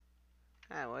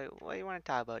What do you want to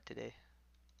talk about today?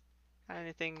 Got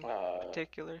anything Uh,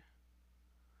 particular?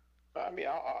 I mean,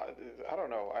 I don't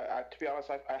know. To be honest,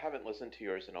 I haven't listened to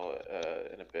yours in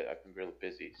a bit. I've been really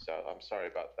busy, so I'm sorry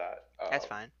about that. That's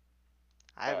fine.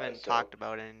 I haven't So talked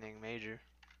about anything major.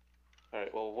 all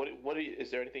right. Well,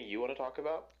 is there anything you want to talk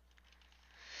about?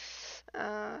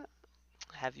 Uh,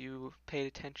 have you paid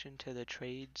attention to the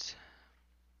trades?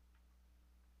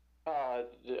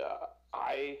 Yeah,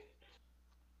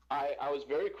 I was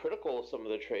very critical of some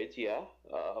of the trades, yeah.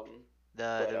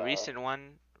 The But the recent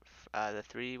one, the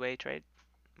three-way trade,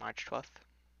 March 12th.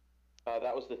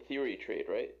 that was the Theory trade,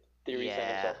 right? Theory sent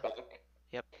Yeah. himself back.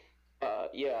 Yep.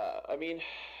 Yeah. I mean,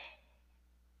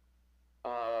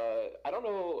 I don't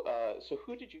know. So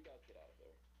who did you guys get out of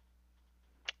there?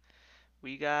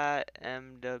 We got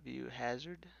MW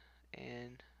Hazard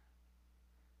and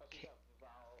So you got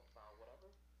Val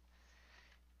whatever.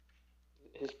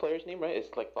 His player's name, right?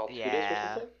 It's like Valtudas or yeah,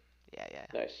 something. yeah.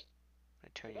 Nice. I'm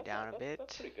gonna turn Okay, you down a that's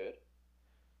bit. pretty good.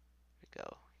 There we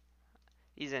go.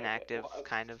 He's Okay. Well, inactive,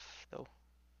 kind of though.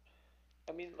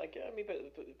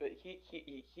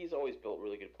 he's always built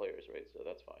really good players, right? So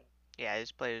that's fine. Yeah,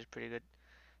 his play is pretty good.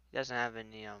 He doesn't have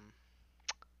any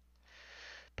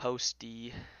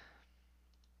posty,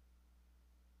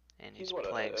 and He's he's what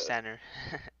playing center.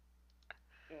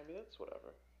 yeah. I mean, that's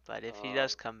whatever. But if he Um.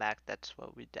 does come back, that's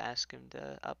what we'd ask him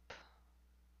to up.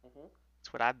 Mhm.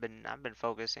 That's what I've been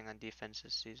focusing on defense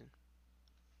this season.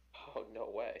 Oh no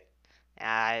way.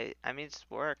 I mean it's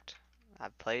worked.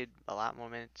 I've played a lot more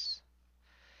minutes.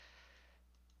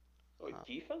 Oh, Uh,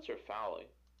 defense or fouling?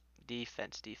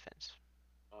 defense.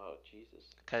 Oh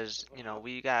Jesus. Cause What happened?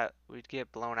 we'd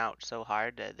get blown out so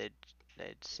hard that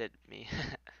they'd sit me.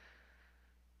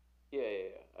 Yeah.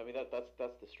 I mean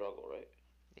that's the struggle, right?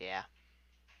 Yeah.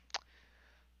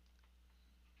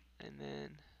 And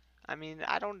then I mean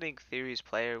I don't think Theory's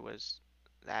player was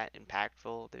that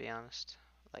impactful to be honest.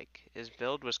 Like his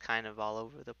build was kind of all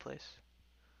over the place.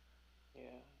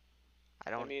 Yeah.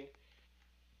 I I don't mean,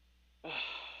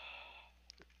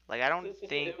 like I don't it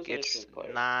think was an it's interesting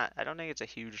player. not I don't think it's a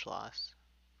huge loss.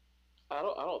 I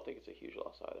don't think it's a huge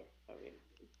loss either. I mean,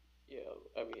 yeah.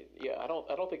 I mean, yeah. I don't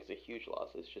think it's a huge loss.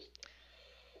 It's just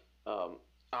um,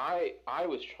 I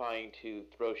was trying to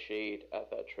throw shade at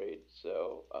that trade.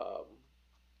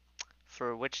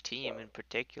 For which So team in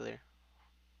particular?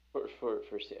 for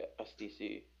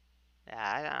SDC.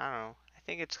 Yeah, I don't know. I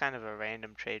think it's kind of a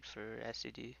random trade for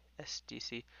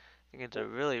SDC. I think it's a Well,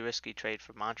 really risky trade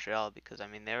for Montreal because I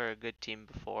mean they were a good team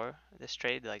before this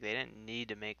trade. Like they didn't need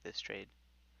to make this trade.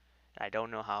 I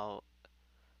don't know how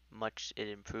much it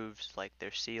improves like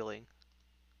their ceiling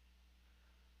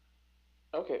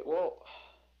okay. Well,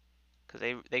 because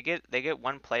they get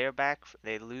one player back,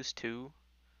 they lose two,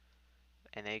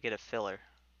 and they get a filler.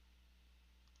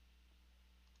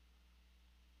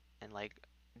 And like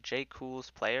Jay Cool's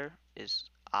player is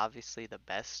obviously the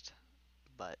best,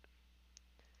 but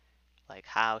like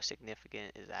how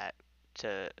significant is that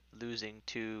to losing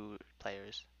two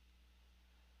players?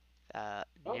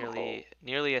 oh,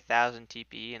 Nearly 1,000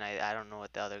 TP, and I don't know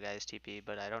what the other guy's TP,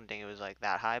 but I don't think it was like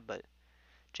that high. But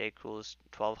J Cool's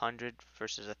 1,200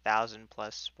 versus 1,000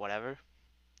 plus whatever.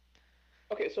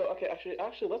 okay. So okay,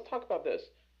 actually, let's talk about this.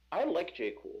 I like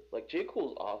J Cool. Like J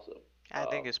Cool's awesome. I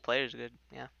think his player's good.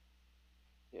 Yeah,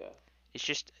 Yeah. it's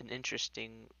just an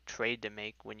interesting trade to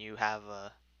make when you have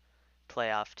a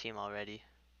playoff team already.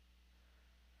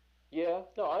 Yeah.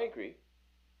 No, I agree.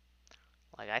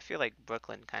 Like I feel like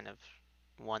Brooklyn kind of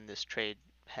won this trade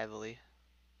heavily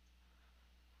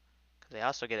because they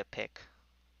also get a pick,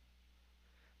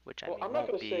 which I Well, mean I'm not won't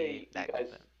gonna be say you that good, guys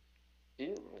but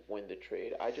didn't win the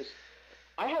trade.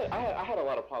 I had a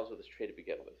lot of problems with this trade to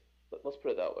begin with. Let's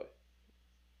put it that way.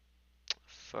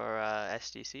 for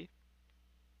SDC.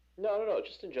 No.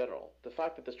 Just in general, the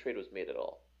fact that this trade was made at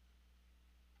all.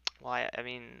 Well, I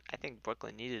mean, I think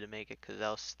Brooklyn needed to make it because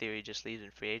else Theory just leaves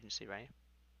in free agency, right?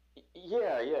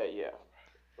 Yeah.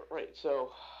 Right.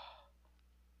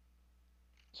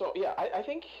 So yeah, I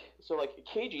think so. Like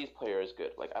KG's player is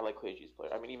good. Like I like KG's player.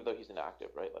 I mean, even though he's inactive,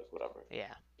 right? Like whatever.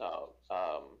 Yeah. No.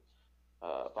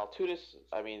 Valtutis.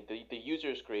 I mean, the user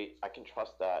is great. I can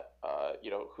trust that.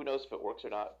 Who knows if it works or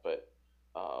not, but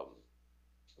um,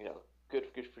 you know, good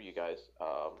for you guys.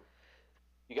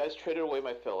 You guys traded away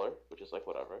my filler, which is like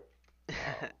whatever.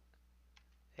 Um,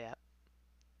 Yeah.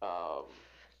 um,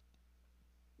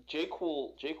 J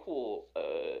Cool.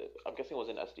 I'm guessing it was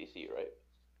in SDC, right?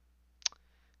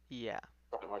 Yeah.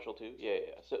 Rocket Marshall too. Yeah.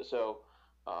 So,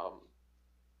 um,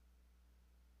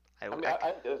 I, I mean,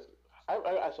 I, I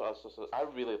I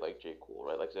really like J Cool,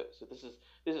 right? Like so this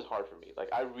is hard for me. Like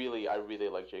I really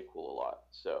like J Cool a lot.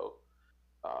 So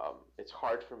it's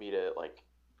hard for me to like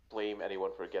blame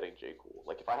anyone for getting J Cool.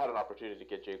 Like if I had an opportunity to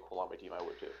get J Cool on my team, I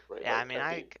would too, right? Yeah, I Like mean,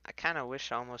 I mean, I kind of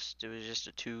wish almost it was just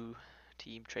a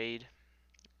two-team trade,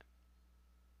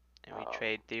 and we um,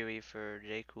 trade Theory for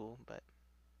J. Cool, but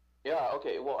yeah,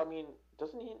 okay. Well, I mean,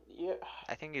 doesn't he? Yeah,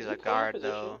 I think he's does he a play your guard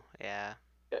position? though. Yeah.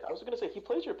 Yeah, I was gonna say he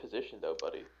plays your position though,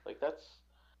 buddy. Like that's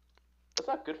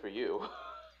not good for you.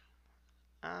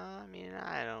 I mean,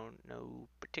 I don't know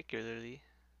particularly.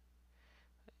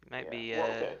 It might Yeah. be, Well,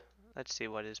 okay. let's see,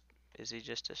 is he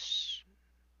just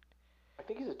I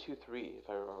think he's a 2-3 if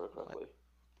I remember what, correctly.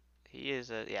 he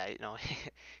is a, yeah, no,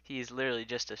 he is literally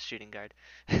just a shooting guard.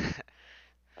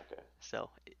 Okay. So,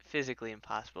 physically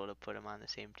impossible to put him on the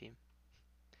same team.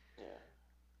 Yeah.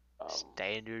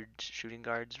 Standard shooting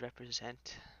guards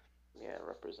represent. Yeah,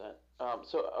 represent.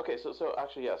 So okay, so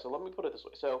actually, yeah. So let me put it this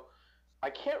way. So I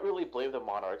can't really blame the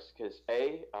Monarchs because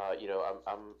you know,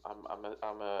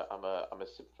 I'm a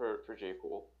simp for J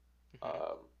Cool. Hmm.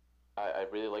 Um, I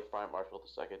really like Brian Marshall the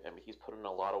second. I mean, he's put in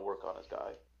a lot of work on his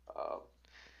guy. Um,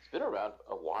 he's been around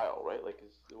a while, right? Like,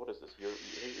 what is this year?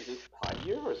 Is this prime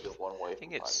year or is it one I way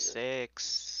think from it's prime year?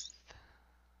 sixth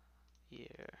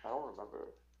year. I don't remember.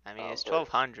 I mean, it's But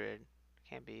 1200.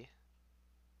 Can't be.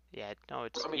 Yeah, no,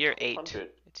 it's I mean, year eight. 1200.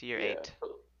 It's year Yeah. eight.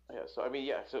 Yeah. So I mean,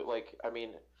 yeah. So like, I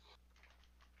mean,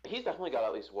 he's definitely got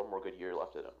at least one more good year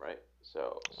left in him, right?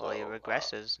 Well, he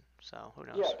regresses, so who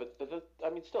Yeah, knows? but I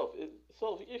mean, still,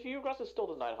 if you regress it still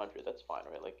to 900, that's fine,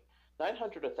 right? Like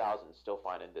 900, 1,000 is still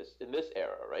fine in this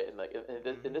era, right? And like in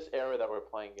Hmm. this era that we're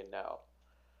playing in now,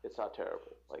 it's not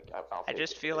terrible. Like I'll I take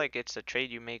just it, feel right? like it's a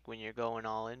trade you make when you're going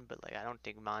all in, but like I don't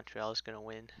think Montreal's gonna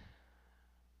win.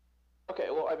 Okay,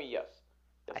 well, I mean, yes,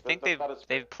 yes, I think they've that is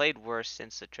fair. they've played worse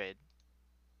since the trade.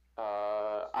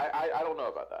 I don't know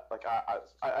about that. Like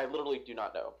I literally do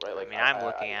not know, right? I Like mean, I'm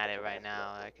looking I at it cannot right answer that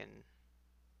now. for I you. can.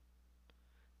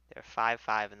 They're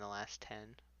 5-5 in the last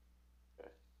 10.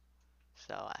 Okay.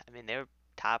 So I mean, they're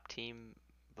top team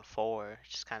before.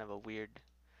 It's just kind of a weird.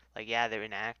 Like yeah, they're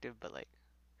inactive, but like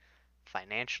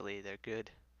financially they're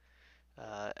good.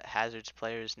 Hazard's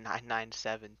players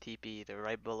 997 TP. They're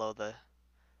right below the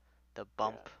Yeah.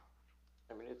 bump.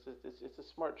 I mean, it's a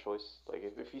smart choice. Like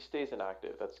if he stays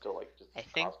inactive, that's still like just I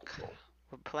think cost control.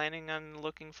 we're planning on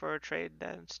looking for a trade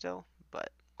then still,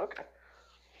 but Okay.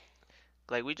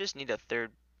 like we just need a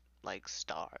third like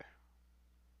star.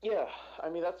 Yeah, I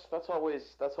mean that's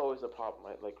always the problem,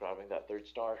 right? Like grabbing that third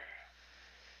star.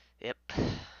 Yep.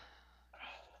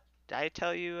 Did I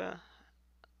tell you?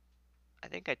 I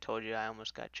think I told you I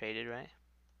almost got traded, right?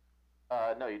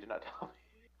 No, you did not tell me.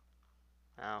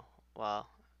 Oh, well,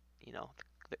 you know,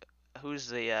 who's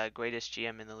the greatest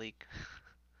GM in the league?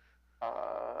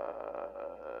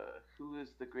 Who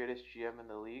is the greatest GM in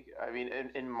the league? I mean,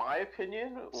 in my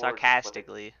opinion, or just like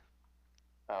Sarcastically.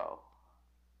 oh,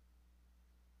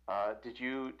 did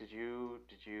you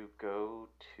go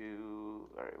to?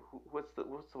 All right, what's the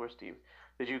worst team?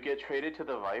 Did you get traded to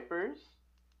the Vipers?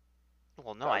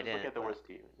 Well, no, So I'm I just looking didn't, at the but worst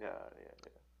team. Yeah,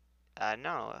 yeah,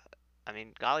 no. I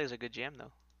mean, Golly's a good GM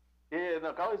though. yeah. Yeah,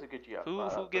 no, Golly's a good GM.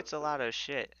 Who gets a But lot of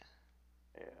shit?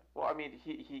 yeah. Well, I mean,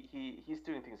 he's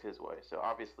doing things his way. So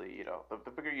obviously, you know,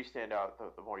 the bigger you stand out,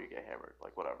 the more you get hammered.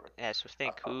 Like whatever. Yeah, so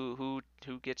think Um,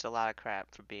 who gets a lot of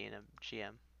crap for being a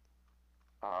GM?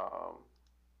 um,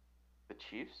 the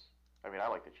Chiefs. I mean, I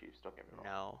like the Chiefs. Don't get me wrong.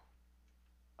 No.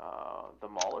 The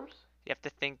Maulers. You have to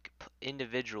think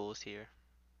individuals here.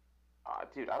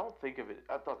 Dude, I don't think of it.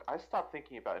 Look, I stopped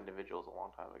thinking about individuals a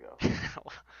long time ago.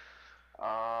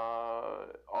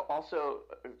 Also,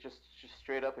 just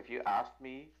straight up, if you asked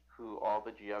me who all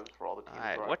the GMs for all the teams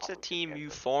Alright, were, I what's a probably couldn't team you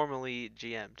answer. formerly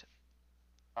GM'd?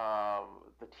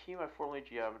 The team I formerly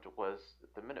GM'd was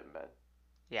the Minutemen.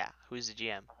 Yeah, who's the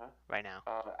GM Uh-huh. right now?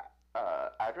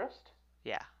 Addressed.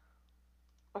 Yeah,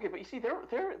 Okay, but you see, they're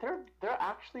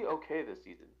actually okay this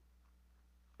season.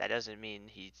 that doesn't mean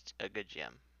he's a good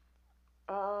GM.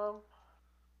 Um.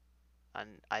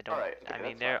 And I All don't. right. I Okay,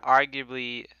 mean, that's fine.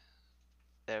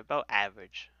 they're about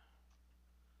average.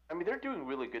 I mean, they're doing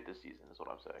really good this season, is what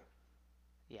I'm saying.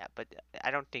 Yeah, but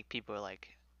I don't think people are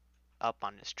like up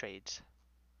on his trades.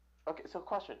 Okay, so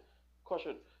question.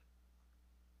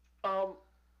 Um,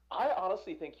 I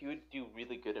honestly think you would do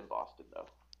really good in Boston, though.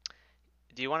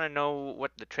 Do you want to know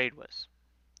what the trade was?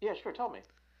 Yeah, sure. Tell me.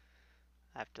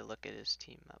 I have to look at his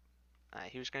team up.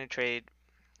 He was going to trade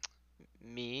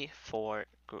me for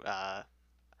a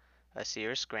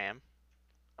Sears Graham,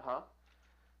 Uh huh.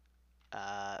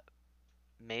 uh,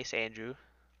 Mace Andrew,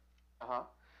 Uh huh.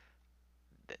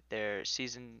 their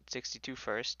season 62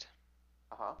 first,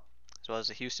 Uh huh. as well as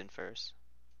the Houston first,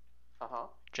 Uh huh.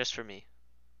 just for me.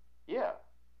 Yeah.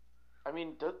 I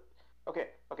mean, okay,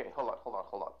 okay, hold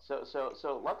on.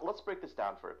 So let's break this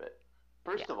down for a bit.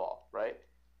 Yeah, First of all, right?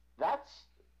 That's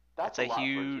that's that's a a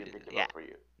lot for a huge. GM to give Yeah, up for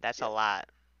you. that's a Yeah. lot.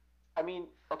 I mean,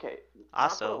 okay,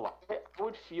 not gonna Also, lie, I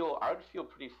would feel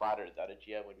pretty flattered that a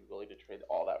GM would be willing to trade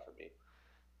all that for me.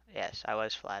 yes, I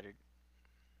was flattered.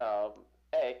 Um,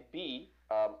 B,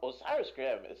 Osiris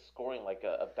Graham is scoring like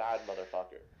a bad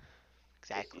motherfucker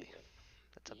this Exactly. season.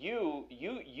 That's a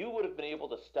You would have been able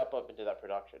to step up into that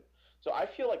production. So I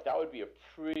feel like that would be a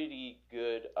pretty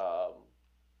good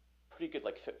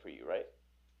like fit for you, right?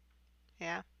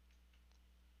 yeah.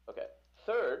 Okay.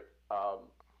 Third, um,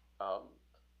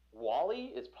 Wally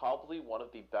is probably one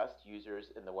of the best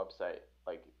users in the website,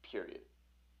 like period.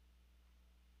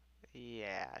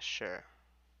 Yeah, sure.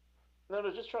 No,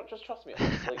 no, just trust me on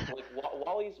this.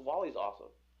 Wally's awesome.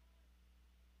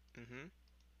 Mhm.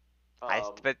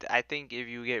 Um, But I think if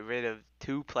you get rid of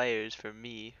two players for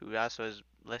me, who also has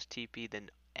less TP than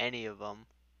any of them,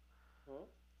 hmm?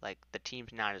 like the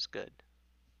team's not as good.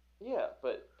 Yeah,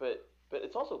 but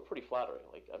it's also pretty flattering.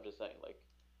 Like I'm just saying, like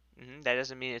That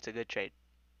doesn't mean it's a good trade.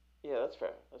 yeah, that's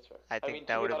fair. That's fair. I I think mean,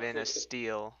 to that be would have honest, been a if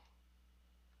steal.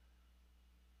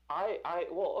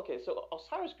 well, okay, so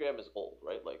Osiris Graham is old,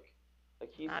 right? Like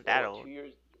he's Not that what old. 2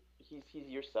 years? He's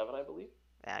year seven, I believe.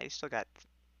 Yeah, he still got,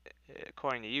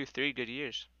 according to you, 3 good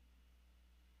years.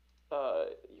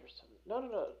 Year seven. No, no,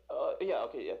 no. Yeah,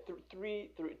 okay, yeah,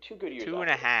 2 good years Two and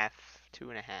a after. half.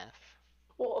 2.5.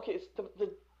 Well, okay, it's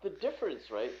the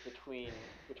difference, right,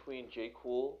 between J.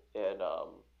 Cool and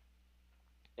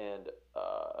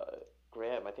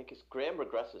Graham, I think is Graham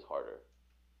regresses harder.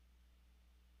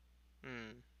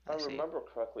 If I I see. remember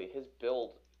correctly, his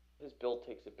build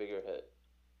takes a bigger hit.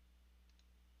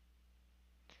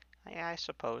 Yeah, I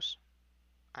suppose.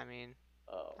 I mean,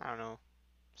 Um, I don't know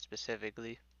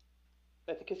specifically.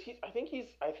 I think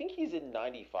he's in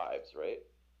 95s, right?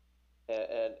 And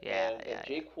and Yeah, and, yeah, and yeah.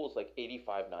 J. Cool's like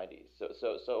 85, 90s.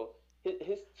 So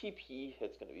his TP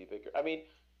hit's going to be bigger. I mean,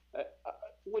 I,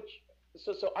 which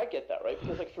so I get that, right?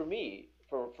 Because like for me,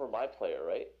 for my player,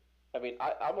 right? I mean,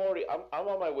 I'm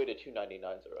on my way to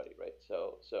 299s already, right?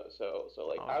 So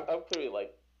like Oh, I'm clearly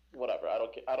like whatever. I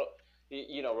don't care. I don't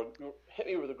hit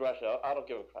me with aggression. I don't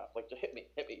give a crap. Like just hit me,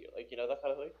 like that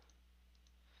kind of thing.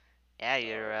 yeah.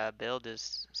 Your Um, build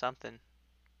is something.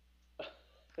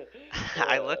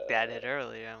 I looked at uh, it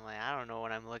earlier. I'm like, I don't know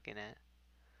what I'm looking at.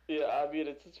 yeah, I mean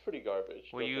it's pretty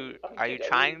garbage. Were Don't get me. you I mean, are you dude,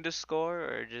 I mean, trying to score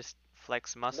or just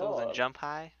flex muscles and no, jump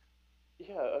high?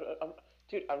 yeah,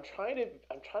 dude, I'm trying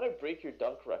to break your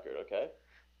dunk record, okay?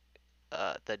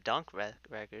 The dunk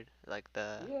record, like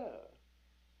Yeah,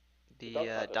 the the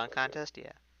dunk contest dunk record. contest,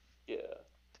 yeah. Yeah.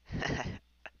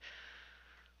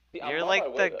 See, I'm You're on like my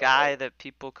way the though. guy Like, that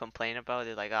people complain about.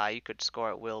 They're like, ah, you could score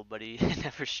at will, but he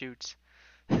never shoots.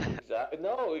 exactly.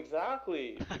 No,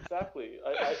 exactly, exactly.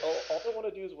 All I want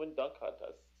to do is win dunk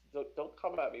contests. Don't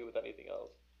come at me with anything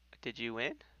else. Did you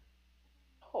win?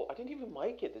 Oh, I didn't even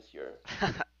mic it this year.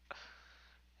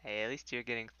 Hey, at least you're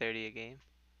getting 30 a game.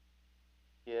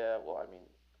 Yeah, well, I mean,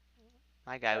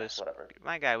 My guy was whatever.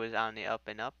 my guy was on the up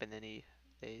and up, and then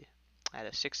they had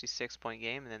a 66-point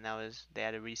game, and then they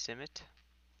had to resim it,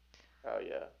 Oh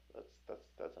yeah,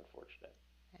 that's unfortunate.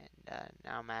 and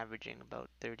now I'm averaging about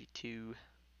 32,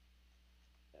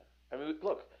 Yeah. I mean,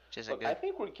 look, which isn't look. I good.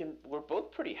 think we're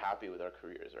both pretty happy with our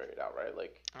careers right now, right?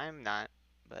 Like, I'm not,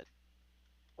 but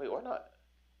wait, why not?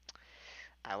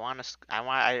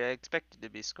 I expected to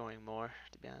be scoring more,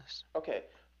 to be honest. Okay,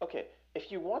 okay.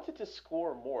 If you wanted to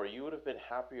score more, you would have been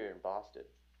happier in Boston.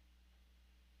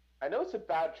 I know it's a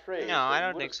bad No, trade, I but you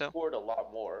don't would have think so. scored a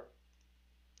lot more.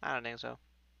 I don't think so.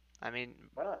 I mean,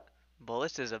 Why not?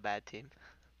 Bullets is a bad team.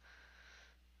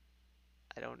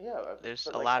 I don't. Yeah, There's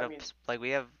but a like, lot I of mean, like we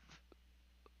have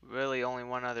really only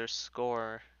one other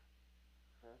scorer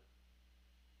huh?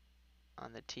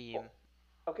 on the team. Well,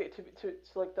 okay.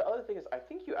 So like the other thing is, I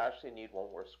think you actually need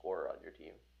one more scorer on your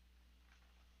team.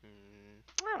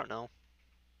 I don't know.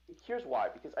 Here's why,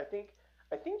 because I think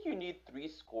you need three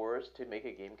scorers to make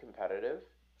a game competitive,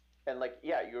 and like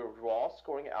yeah, your raw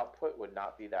scoring output would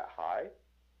not be that high.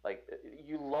 Like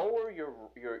you lower your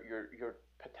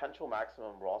potential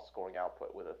maximum raw scoring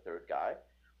output with a third guy,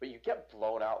 but you get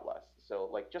blown out less. So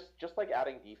like just like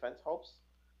adding defense helps,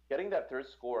 getting that third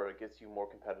scorer gets you more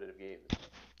competitive games.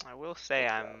 I will say Like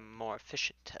I'm more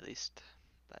efficient at least.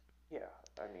 But yeah,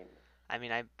 I mean I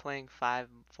mean, I'm playing 5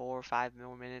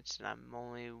 more minutes, and I'm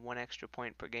only 1 extra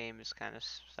point per game is kind of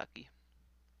sucky.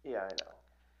 yeah, I know,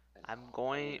 I know. I'm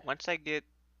I mean going once I get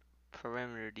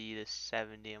perimeter D to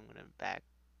 70. I'm gonna back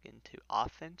into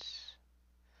offense.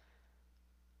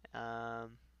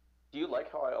 Um, Do you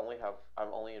like how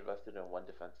I'm only invested in one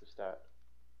defensive stat?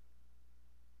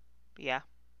 yeah,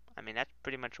 I mean that's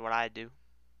pretty much what I do.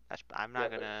 I'm Yeah, not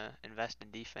but gonna invest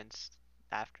in defense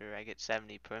after I get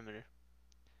 70 perimeter.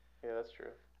 yeah, that's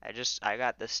true. I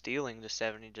got the stealing to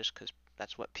 70 just 'cause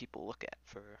that's what people look at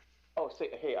for. Oh, say,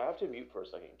 hey, I have to mute for a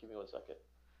second. Give me 1 second.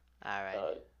 All right,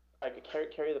 Uh, I could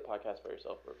carry the podcast by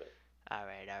yourself for a bit. all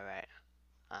right, all right.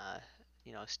 Uh,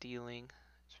 stealing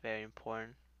is very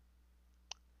important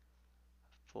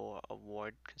for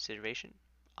award consideration.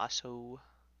 Also,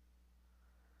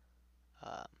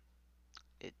 um,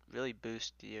 it really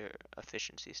boosts your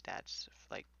efficiency stats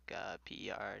like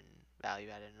PER and value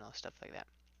added and all stuff like that.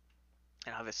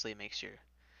 And obviously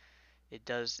it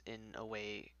does in a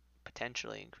way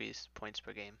potentially increase points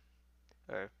per game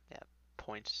or yeah,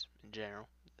 points in general.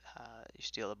 You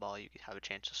steal the ball, you have a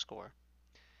chance to score.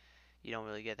 You don't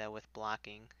really get that with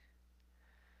blocking.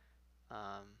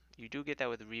 You do get that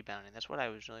with rebounding. That's what I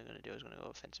was really going to do. I was going to go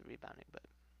offensive rebounding, but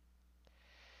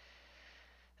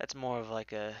that's more of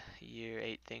like a year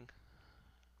 8 thing.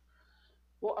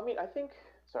 Well, I mean, I think.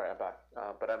 Sorry, I'm back.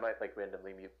 But I might like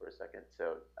randomly mute for a second.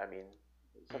 So, I mean,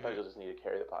 sometimes Mhm. you'll just need to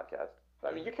carry the podcast.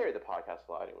 I mean, you Mhm. carry the podcast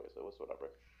a lot anyway, so it's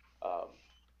whatever. Um,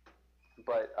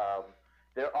 but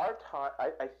there are times.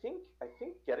 I think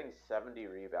getting 70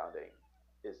 rebounding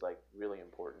is like really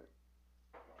important.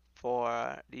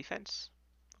 For defense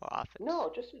or offense?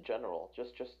 No, just in general.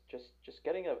 Just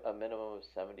getting a minimum of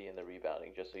 70 in the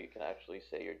rebounding, just so you can actually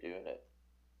say you're doing it.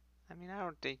 I mean, I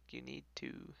don't think you need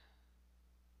to.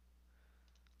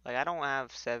 Like, I don't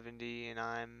have 70 and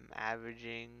I'm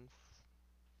averaging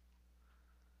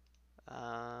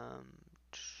um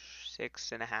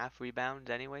 6.5 rebounds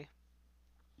anyway.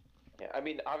 Yeah, I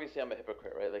mean, obviously, I'm a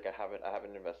hypocrite, right? Like, I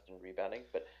haven't invested in rebounding,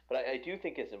 but I do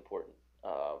think it's important.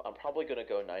 I'm probably gonna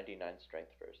go 99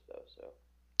 strength first, though. So,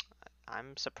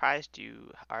 I'm surprised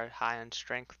you are high on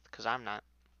strength because I'm not.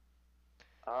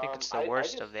 I think it's the I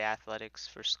worst just, of the athletics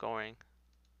for scoring.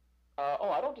 oh,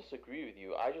 I don't disagree with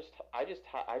you. I just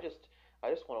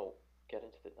want to get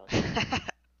into the dunking. I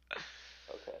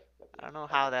Okay, don't know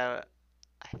I how can, that.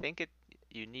 I think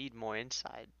you need more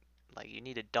inside. Like you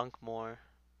need to dunk more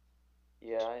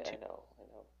yeah, to. I know, I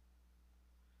know.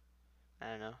 I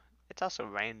don't know. It's also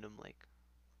random. Like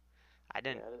I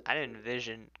didn't Yeah, it is I didn't weird.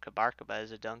 envision Kabarkaba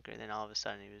as a dunker. Then all of a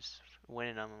sudden he was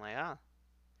winning them. I'm like, oh,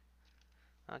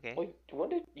 okay. Well, when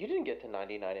did you didn't get to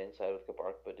 99 inside with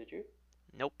Kabark, did you?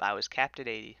 Nope, I was capped at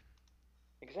 80.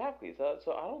 Exactly. So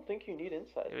I don't think you need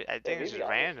insight. I Yeah, think it was maybe just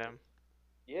I was. random.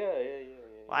 Yeah, yeah, yeah,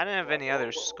 yeah, Well, I yeah. didn't have Well, any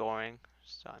other scoring,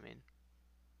 so I mean,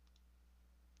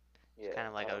 it's yeah, kind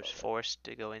of like I I don't was know, man. forced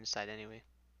to go inside anyway.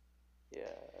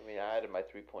 Yeah, I mean, I added my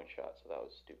 3-point shot, so that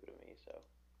was stupid of me. So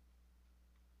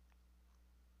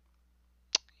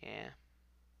Yeah.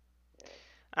 yeah,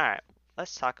 All right,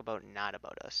 let's talk about not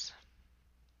about us.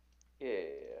 yeah, yeah,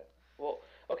 yeah. Well,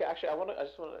 okay. Actually, I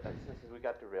just want to, since we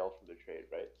got derailed from the trade,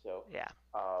 right? So, Yeah.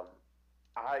 um,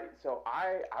 I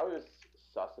was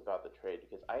sus about the trade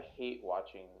because I hate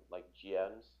watching like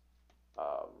GMs,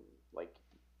 um, like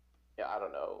yeah, I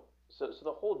don't know. So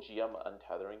the whole GM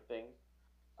untethering thing,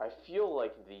 I feel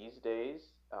like these days,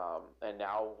 and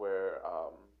now where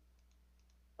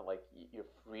like you're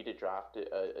free to draft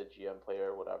a GM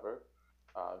player or whatever,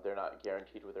 they're not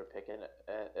guaranteed with their pick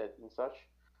and such.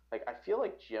 Like I feel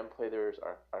like GM players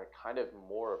are kind of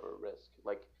more of a risk.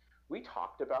 Like we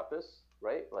talked about this,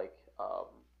 right? Like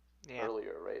Yeah.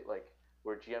 earlier, right? Like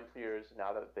where GM players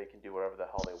now that they can do whatever the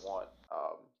hell they want,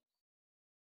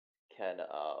 can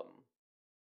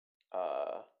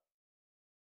uh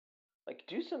like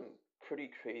do some pretty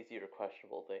crazy or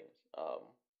questionable things.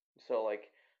 So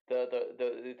like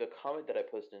the comment that I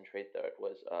posted in Trade Thread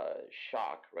was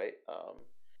shock, right?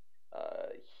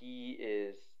 He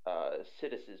is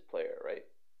Citizen's player, right?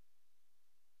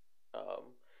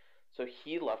 Um, so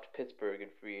he left Pittsburgh in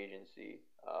free agency,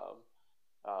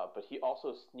 but he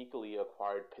also sneakily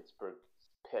acquired Pittsburgh's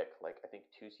pick, like I think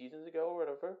 2 seasons ago or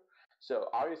whatever. So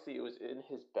obviously it was in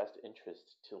his best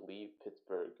interest to leave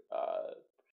Pittsburgh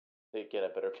to get a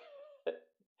better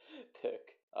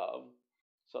pick.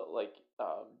 So like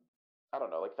I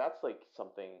don't know, like that's like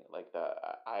something like that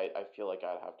I feel like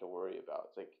I'd have to worry about.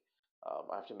 It's like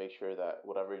I have to make sure that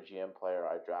whatever GM player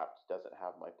I draft doesn't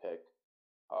have my pick.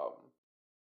 Um,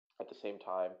 at the same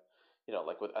time,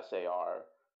 like with SAR,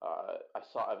 I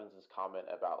saw Evans's comment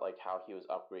about like how he was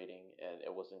upgrading and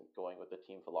it wasn't going with the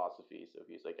team philosophy. So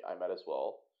he's like, I might as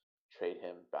well trade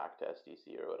him back to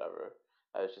SDC or whatever.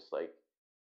 I was just like,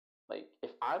 Like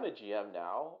if I'm a GM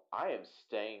now, I am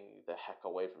staying the heck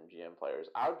away from GM players.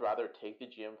 I would rather take the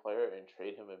GM player and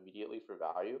trade him immediately for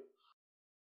value.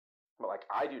 But like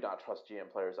I do not trust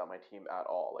GM players on my team at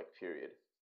all, like period.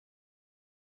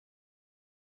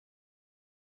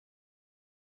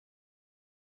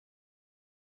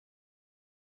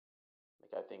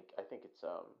 Like I think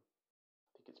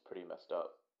it's pretty messed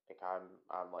up. Like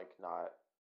I'm like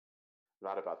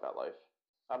not about that life.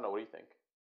 I don't know, what do you think?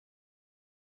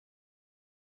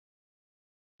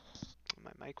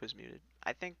 My mic was muted.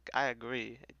 I think I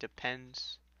agree. It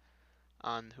depends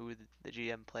on who the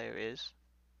GM player is,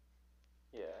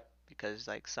 Yeah. because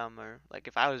like some are like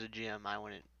if I was a GM,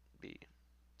 be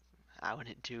I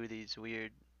wouldn't do these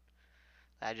weird.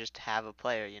 I just have a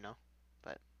player, you know.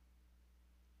 But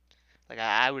like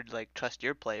I would like trust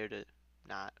your player to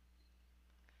not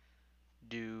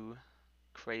do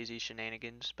crazy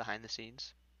shenanigans behind the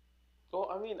scenes. Well,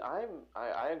 I mean, I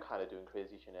am kind of doing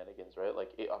crazy shenanigans, right?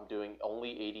 Like I'm doing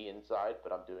only 80 inside,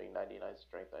 but I'm doing 99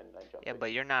 strength, 99 Yeah, jumping.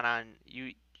 but you're not on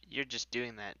you. You're just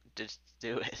doing that. Just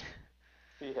do it.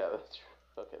 Yeah, that's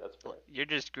true. Okay, that's fair. You're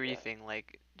just Yeah, griefing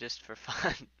like just for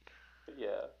fun.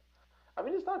 yeah. I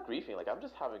mean, it's not griefing. Like I'm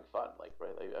just having fun. Like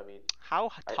right. Like I mean, How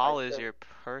I tall is said your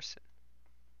person?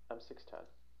 I'm 6'10".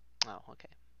 Oh, okay.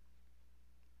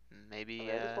 I Maybe mean,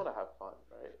 I just want to have fun,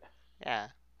 right? yeah.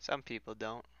 Some people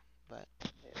don't, but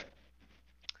Yeah.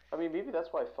 I mean, maybe that's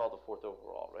why I fell to fourth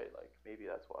overall, right? Like maybe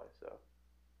that's why. So,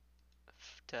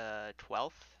 to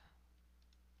 12th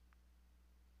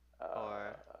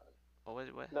or uh, what was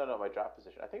it? What no, no, my draft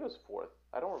position. I think it was fourth.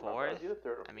 I don't remember. I was 4th? either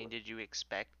third or I mean, fourth. did you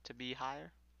expect to be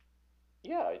higher?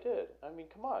 Yeah, I did. I mean,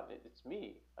 come on, it's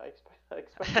me. I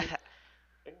expected.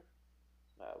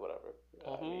 Whatever.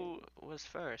 Well, I mean, who was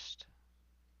first?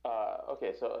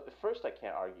 okay. So first, I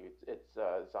can't argue. It's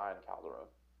Zion Calderon,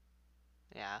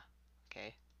 Yeah.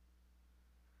 Okay.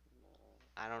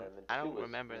 I don't and then I two don't was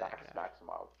remember that Max draft.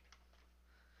 Maximov.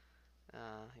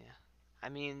 Yeah. I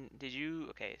mean, did you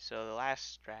okay, so the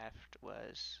last draft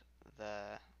was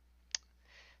the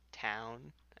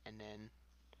town and then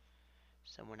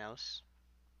someone else.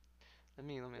 Let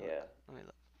me look. Yeah. Let me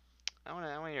look. I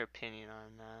want your opinion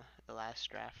on the last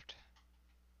draft.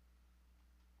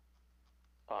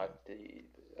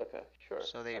 Okay, sure.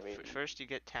 So I mean, first you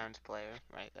get Towns player,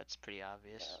 right? That's pretty yeah.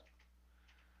 obvious.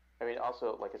 I mean,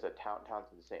 also, like I said, Town's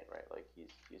insane, right? Like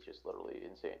he's just literally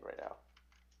insane right now.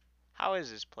 How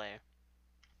is this player?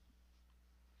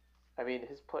 I mean,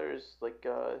 his players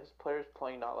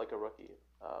playing not like a rookie.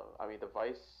 I mean, the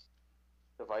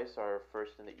Vice are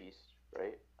first in the East,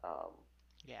 right?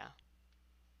 Yeah,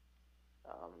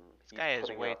 this He's guy has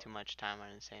putting way up. too much time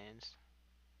on his hands.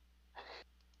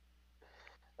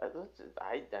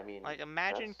 I mean, Like,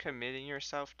 imagine that's committing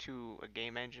yourself to a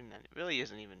game engine that really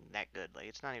isn't even that good. Like,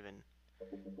 it's not even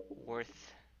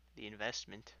worth the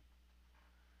investment.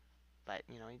 But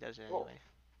you know, he does it well, anyway.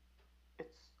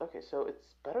 it's okay. So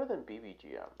it's better than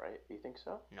BBGM, right? Do you think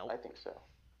so? Nope. I think so.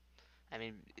 I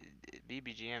mean,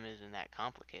 BBGM isn't that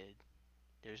complicated.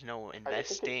 There's no I think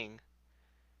it's investing.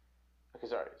 okay.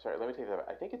 Sorry. Let me take that back.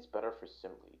 I think it's better for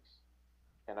sim leagues,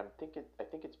 and I think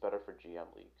it's better for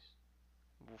GM leagues.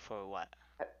 For what?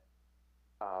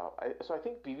 So I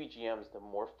think BBGM is the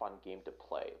more fun game to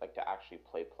play, like to actually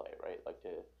play, right? Like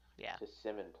Yeah. to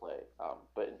sim and play.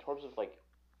 But in terms of like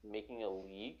making a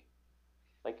league,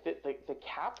 like the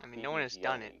cap I mean, no one has BBGM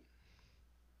done it. league,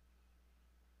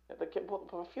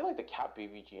 well, I feel like the cap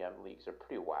BBGM leagues are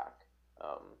pretty whack.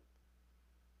 Um,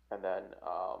 and then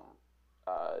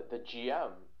the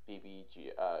GM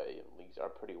BBG leagues are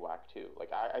pretty whack too.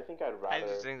 Like I think I'd I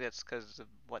just rather. think that's because of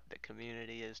what the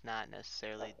community is, not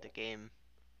necessarily the Okay. game.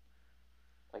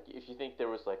 Like if you think there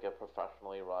was like a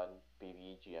professionally run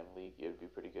BBGM league, it would be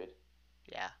pretty good.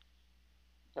 Yeah.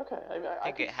 Okay, I mean, I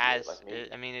I think could it see it. has. Like maybe.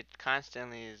 I mean, it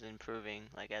constantly is improving,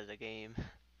 like as a game,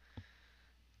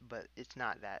 but it's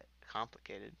not that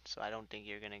complicated. So I don't think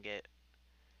you're gonna get.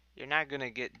 You're not gonna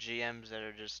get GMs that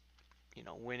are just,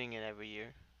 winning it every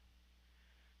year.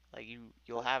 Like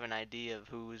you'll uh, have an idea of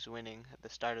who's winning at the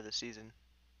start of the season,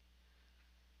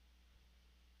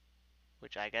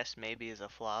 which I guess maybe is a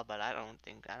flaw, but I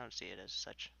don't see it as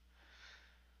such.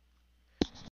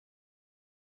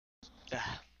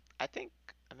 I think.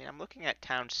 I mean, I'm looking at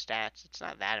Town stats. It's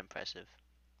not that impressive.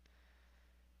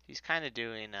 He's kind of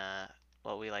doing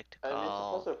what we like to I mean, it's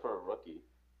call. impressive for a rookie.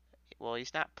 Well,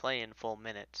 he's not playing full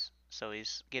minutes, so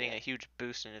he's getting Yeah. a huge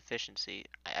boost in efficiency.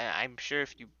 I'm sure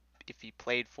if he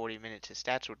played 40 minutes, his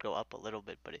stats would go up a little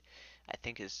bit, but I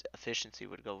think his efficiency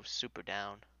would go super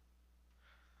down.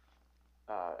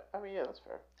 I mean, yeah, that's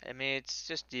fair. I mean, it's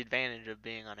just the advantage of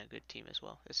being on a good team as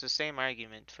well. It's the same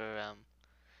argument for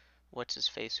what's his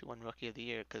face who won Rookie of the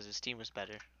Year because his team was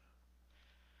better,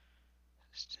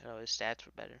 so his stats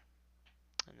were better,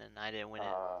 and then I didn't win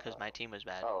it because Uh, my team was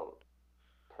bad. oh,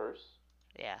 Purse.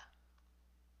 Yeah,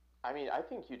 I mean, I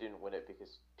think you didn't win it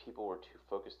because people were too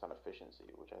focused on efficiency,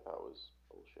 which I thought was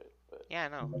bullshit. But yeah, I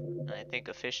know. And I think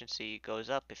efficiency goes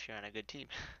up if you're on a good team.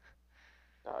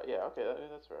 yeah, okay,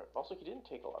 that's fair. Also, he didn't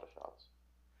take a lot of shots.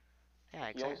 Yeah,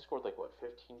 He only exactly. scored like what,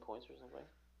 15 points or something?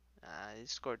 He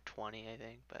scored 20, I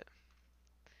think, but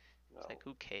it's No, like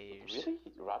who cares? really?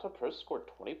 Rata Purse scored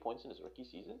 20 points in his rookie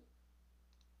season?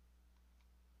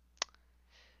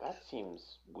 That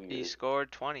seems He weird.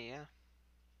 scored 20, yeah.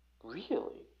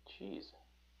 Really? Jeez,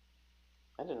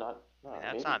 I did not. I mean, No,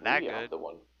 that's maybe not that I'm good. the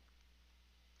one.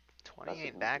 20 That's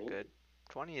ain't that maybe. good.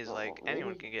 20 is No, like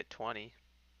anyone maybe. can get 20.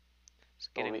 It's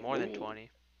Well, getting more than maybe.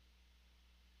 20.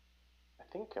 I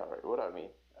think. What do I mean?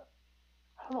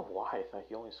 I don't know why I thought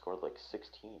he only scored like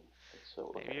 16. That's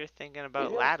so Maybe okay. you're thinking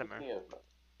about Maybe I was Latimer. thinking of.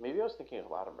 Maybe I was thinking of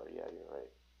Latimer. Yeah, you're right.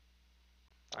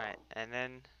 Alright, and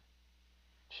then,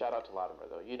 Shout out to Latimer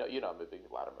though. I'm a big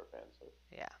Latimer fan. So.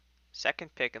 yeah.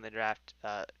 Second pick in the draft,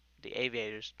 the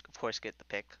Aviators, of course, get the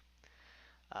pick.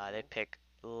 They Mhm. pick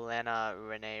Lena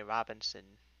Renee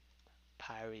Robinson,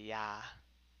 Paria.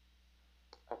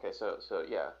 Okay, so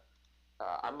yeah,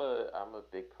 I'm a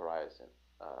big Pariah simp,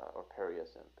 or Paria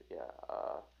simp. Yeah.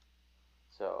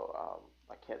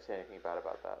 I can't say anything bad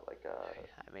about that. Like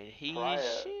I mean,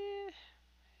 Pariah.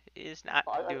 is not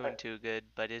I doing too good,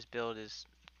 but his build is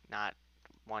not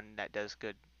one that does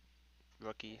good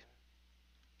rookie.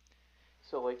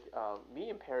 So like me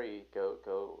and Perry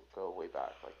go way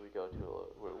back. Like we go to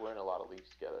we're in a lot of leagues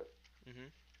together.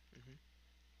 Mhm. Mhm.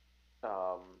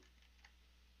 Um,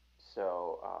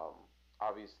 so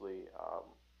obviously uh,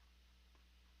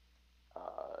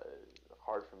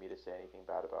 hard for me to say anything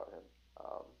bad about him.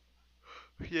 Um,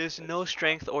 He has no it's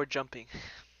strength or jumping.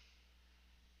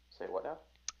 say what now?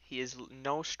 He is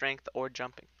no strength or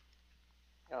jumping.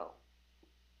 Oh,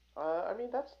 I mean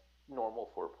that's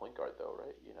normal for a point guard though,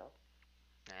 right? You know.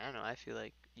 I don't know. I feel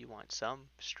like you want some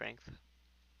strength.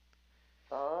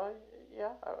 Uh,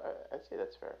 yeah, I'd say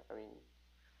that's fair. I mean,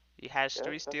 He has yeah,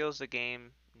 three that's steals a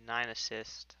game, 9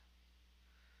 assists,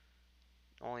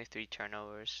 only 3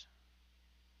 turnovers,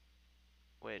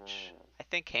 which mm, I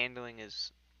think handling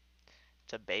is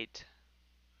it's a bait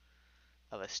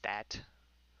of a stat.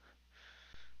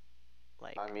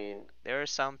 I Like mean, there are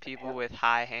some people hand, with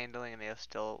high handling and they'll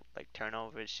still like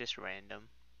turnover. It's just random.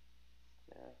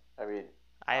 yeah. I mean,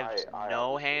 I have I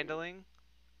no obviously, handling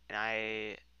and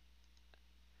I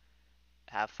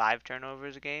have 5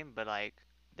 turnovers a game, but like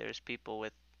there's people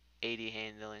with 80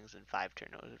 handlings and 5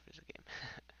 turnovers a game.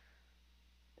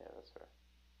 yeah, that's fair.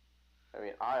 I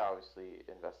mean, I obviously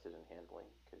invested in handling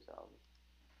because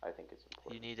I think it's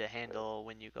You important. need to But handle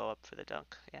when you go up for the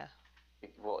dunk. Yeah.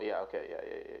 well, yeah, okay,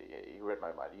 yeah. You read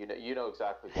my mind. You know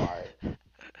exactly why.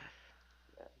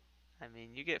 Yeah, I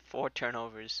mean, you get 4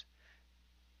 turnovers,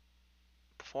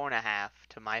 4.5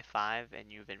 to my 5,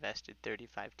 and you've invested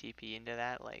 35 TP into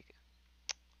that. Like,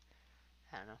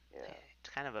 I don't know. yeah, It's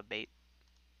kind of a bait.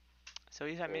 So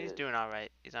I it mean, he's is. doing all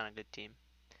right. He's on a good team.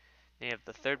 Then you have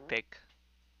the third Mm-hmm. pick,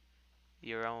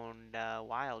 your own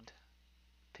Wild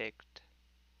picked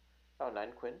Oh,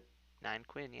 Nine Quinn. 9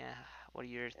 Quinn. Yeah. What are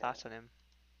your Yeah, thoughts on him?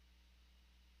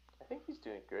 I think he's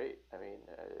doing great. I mean,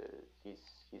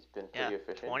 he's been Yeah, pretty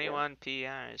efficient. Yeah. 21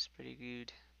 PR is pretty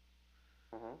good.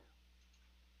 Mm-hmm.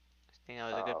 I think that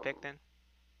was a good pick Um, then.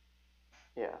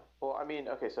 yeah. Well, I mean,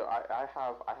 okay, so I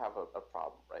have a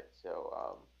problem, right?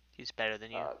 So He's better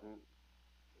than you. uh,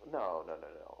 no.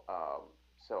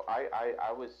 So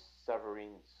I was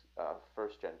Severine's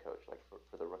first gen coach, like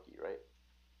for the rookie, right?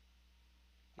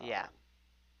 Yeah. Um,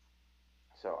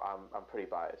 so I'm pretty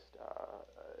biased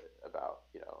about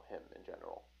him in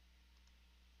general.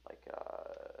 Like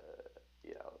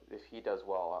if he does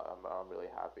well, I'm really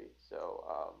happy. So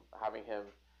having him,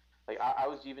 like I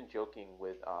was even joking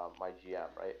with my GM,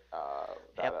 right?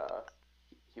 That Yep.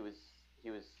 he was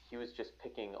he was just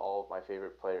picking all of my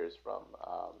favorite players from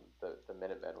the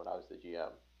Minutemen when I was the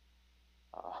GM.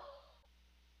 Uh,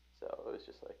 so it was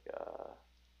just like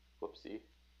whoopsie.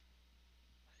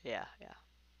 Yeah. Yeah.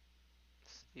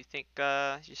 You think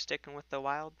you're sticking with the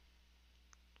Wild?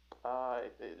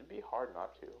 It'd be hard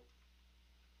not to.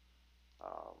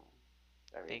 Um,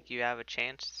 I mean, Think you have a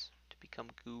chance to become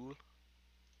cool?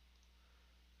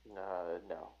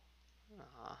 no.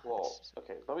 Well, That's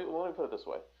okay. Let me put it this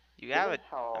way. you have Given a.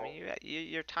 I how mean,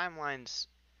 your timeline's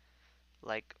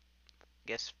like I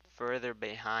guess further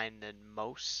behind than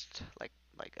most. Like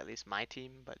like at least my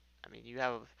team. But I mean, you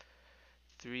have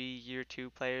 3 year 2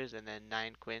 players and then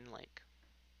 9 Quinn. Like,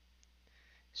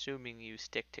 assuming you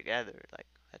stick together, like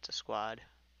that's a squad.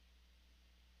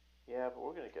 Yeah, but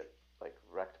we're gonna get like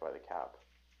wrecked by the cap.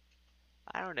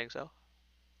 I don't think so.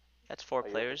 That's four Oh,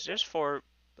 you don't think players. so? There's four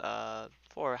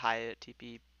high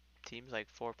TP teams, like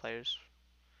 4 players.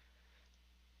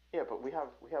 Yeah, but we have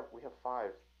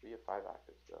five. We have five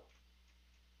actives though.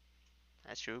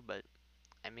 That's true, but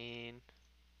I mean,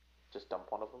 Just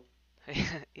dump one of them.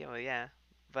 yeah.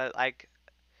 But like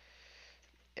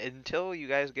until you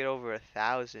guys get over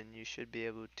 1,000, you should be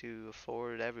able to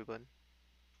afford everyone.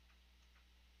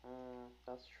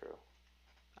 That's true.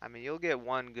 I mean, you'll get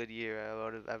one good year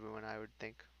out of everyone, I would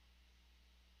think.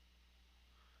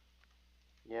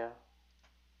 Yeah.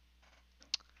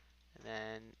 And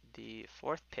then the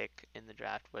fourth pick in the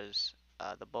draft was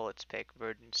the Bullets pick,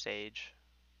 Verdant Sage,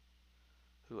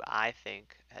 who I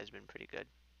think has been pretty good.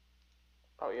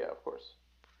 Oh yeah, of course.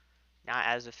 Not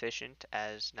as efficient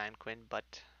as 9 Quinn,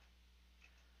 but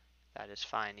that is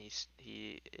fine.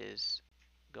 He is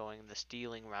going the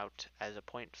stealing route as a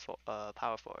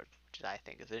power forward, which I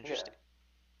think is Yeah. interesting.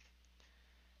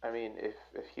 I mean, if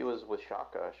he was with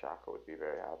Shaka, Shaka would be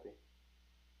very happy.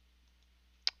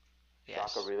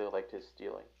 Shaka Yes, really liked his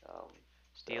stealing.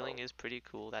 stealing So. is pretty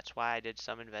cool. That's why I did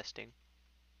some investing.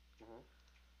 Mhm.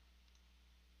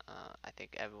 I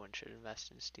think everyone should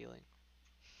invest in stealing.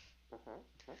 Mhm.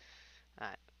 Mhm.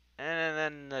 Alright. And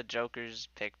then the Jokers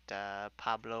picked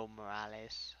Pablo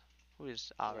Morales, who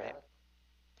is alright.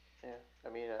 Yeah. Yeah. I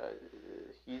mean,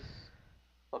 he's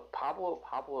look Pablo.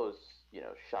 Pablo's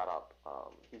shot up.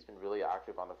 He's been really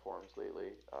active on the forums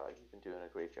lately. He's been doing a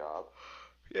great job.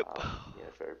 Yep.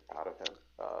 Very proud of him.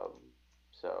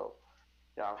 So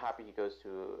I'm happy he goes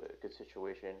to a good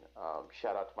situation.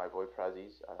 Shout out to my boy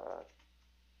Prezzies. Mhm.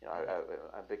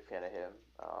 I'm a big fan of him.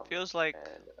 Feels like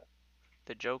And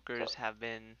the so Jokers have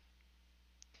been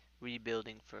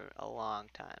rebuilding for a long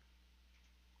time.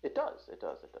 it does. It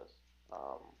does. It does.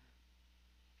 Um,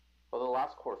 well, the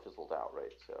last core fizzled out,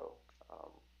 right? So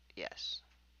um, Yes.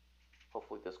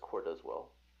 hopefully this core does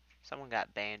well. Someone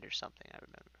got banned or something, I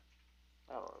remember.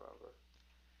 I don't remember.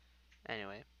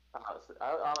 Anyway,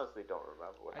 I honestly don't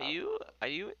remember what are happened you with them. are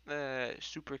you in the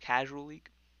super casual league?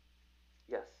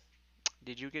 Yes,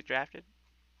 Did you get drafted?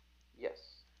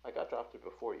 yes. I got drafted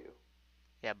before you.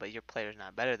 Yeah, but your player's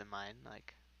not better than mine.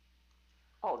 Like,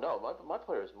 Oh no, my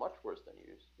player is much worse than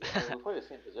you. I mean, we play the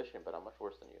same position, but I'm much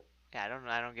worse than you. yeah,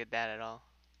 I don't get that at all.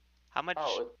 How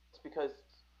Oh, much? it's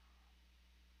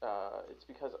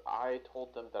because I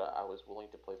told them that I was willing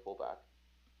to play fullback,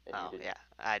 and you Oh didn't. yeah,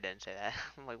 I didn't say that.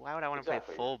 I'm like, why would I want to play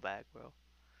Exactly. fullback, bro?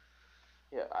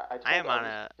 Yeah, I I told am on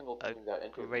every single a team that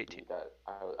interviewed great team. me that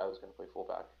I was going to play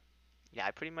fullback. Yeah,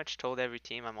 I pretty much told every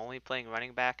team I'm only playing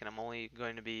running back and I'm only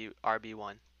going to be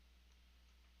RB1.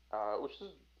 Which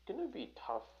is going to be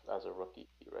tough as a rookie,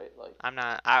 right? Like, I'm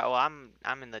not.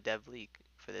 I'm in the dev league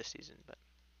for this season, but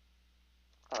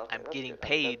oh, okay, I'm that's getting good. I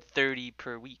mean, paid 30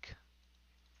 per week,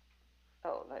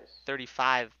 oh, nice.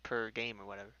 35 per game or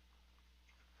whatever.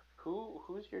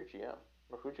 Who's your GM,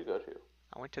 or who'd you go to?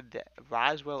 I went to the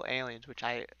Roswell Aliens, which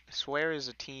I swear is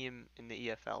a team in the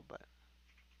EFL, but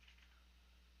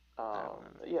I don't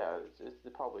remember. Yeah,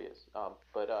 it probably is.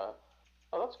 But oh,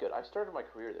 that's good. I started my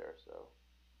career there, so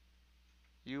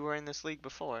You were in this league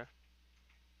before.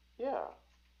 yeah.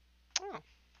 Oh,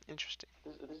 interesting.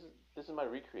 This is my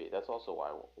recreate. That's also why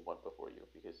I went before you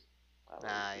because I'm a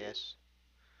Ah, recreate. yes.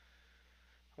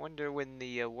 I wonder when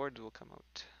the awards will come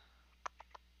out.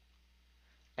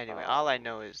 Anyway, all I Um,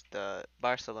 know is the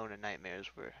Barcelona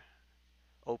Nightmares were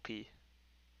OP.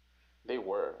 they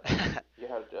were. I mean, you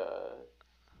had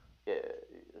yeah,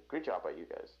 great job by you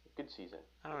guys. Good season.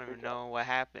 I don't Great even job. know what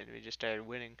happened. We just started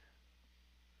winning.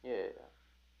 Yeah, yeah, yeah.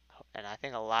 And I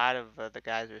think a lot of the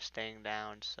guys are staying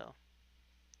down, so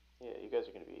Yeah, you guys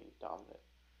are gonna be dominant.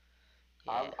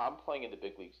 yeah. I'm playing in the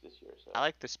big leagues this year, I so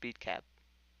like the speed cap,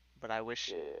 but I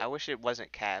wish yeah, yeah, I yeah. wish it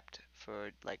wasn't capped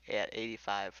for like at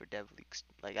 85 for dev leagues.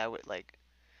 Like I would like,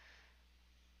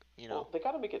 you know, Well, they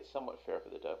got to make it somewhat fair for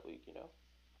the dev league.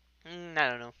 I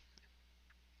don't know.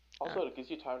 Also, it gives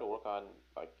you time to work on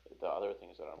like the other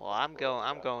things that I'm Well, playing for running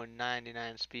I'm back. going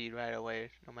 99 speed right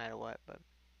away, no matter what. But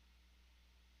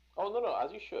Oh no, no,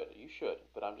 as you should, you should.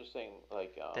 But I'm just saying,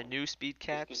 like, the new speed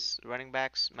this gives, caps, running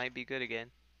backs might be good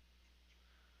again.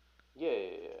 yeah,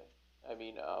 yeah, yeah. I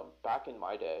mean, back in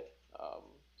my day, um,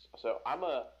 so I'm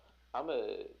a, I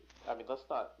mean, let's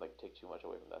not like take too much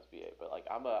away from the SBA, but like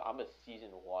I'm a season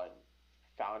one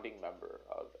founding member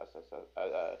of SSS,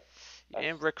 You S,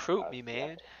 didn't recruit me, yeah,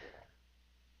 man.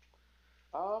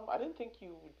 I didn't think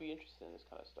you would be interested in this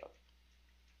kind of stuff.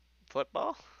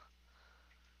 Football?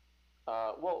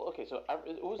 Well, okay, so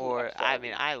it was an Or I XL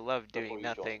mean, league I love before doing you joined.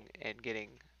 nothing and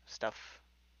getting stuff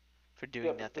for Yeah,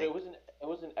 doing but nothing. it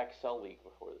was an Excel league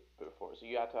before, so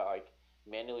you had to like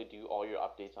manually do all your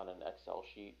updates on an Excel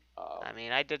sheet. I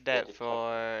mean, I did You had that to check.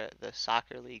 for the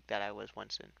soccer league that I was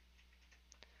once in,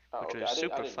 Oh, which okay. was I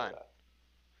super didn't know fun, that.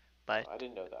 but I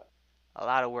didn't know that. a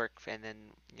lot of work, and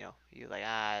then you like,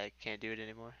 I can't do it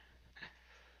anymore.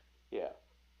 Yeah.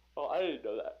 Oh, I didn't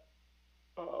know that.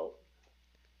 Oh.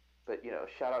 But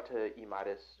shout out to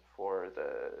Emitis for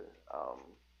the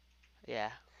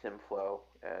Yeah, SimFlow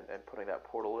and putting that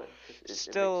portal in because it still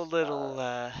makes.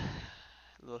 a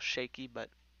little shaky, but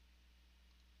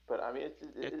But I mean, it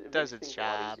it does makes its things a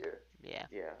lot job. easier. Yeah.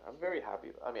 Yeah, I'm very happy.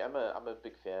 I mean, I'm a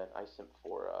big fan. I simp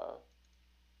for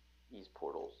Ease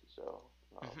portals, so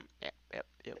Yep. Yep.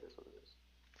 Yep. it is what it is.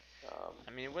 Um,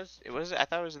 I mean, it was. I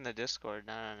thought it was in the Discord,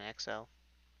 not on Excel.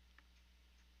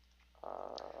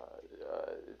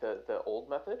 the old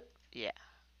method Yeah.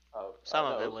 of Some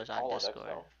of no, it it was was on all on Discord.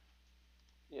 Excel.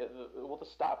 Yeah, well, the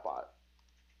stat bot.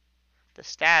 The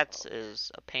stats Um,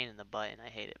 is a pain in the butt, and I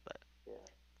hate it, but yeah,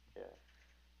 yeah,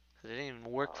 because it didn't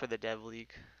even work for um, the Dev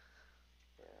League.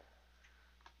 yeah.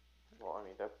 Well, I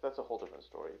mean, that's a whole different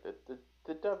story.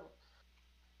 The dev.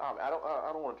 I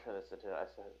don't want to turn this into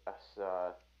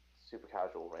a super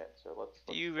casual rant. So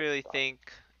Do you let's really stop.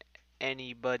 think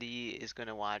anybody is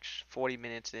gonna watch 40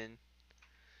 minutes in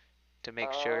to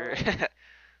make sure?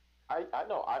 Uh, I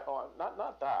know not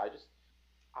that. I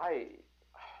I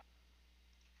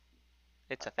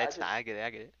It's not. just I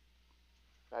get it.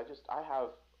 I just I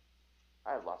have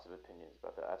lots of opinions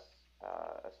about the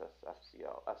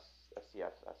SSFCL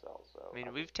SCFSL. I So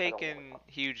mean, we've I don't want to taken talk.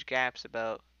 huge gaps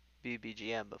about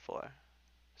BBGM before.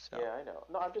 So, Yeah, I know.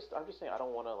 No, I'm just saying I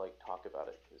don't want to like talk about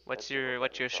it because then we'll get what's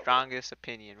into your trouble. strongest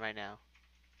opinion right now?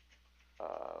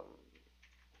 Um,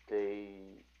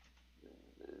 they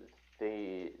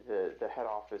the head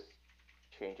office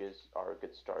changes are a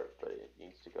good start, but it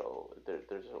needs to go.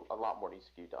 There's a lot more needs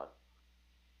to be done.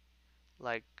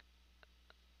 Like,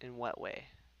 in what way?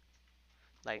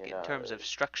 Like In in terms of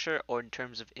structure or in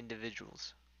terms of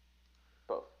individuals?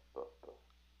 both.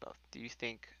 Both. Do you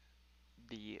think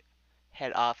the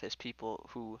head office people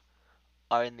who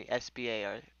are in the SBA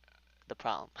are the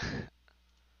problem?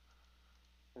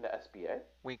 In the SBA,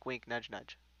 Wink, wink, nudge,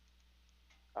 nudge.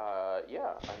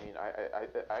 yeah. I mean,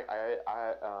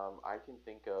 I can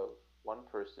think of one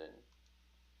person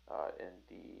in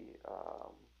the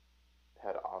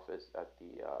head office at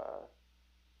the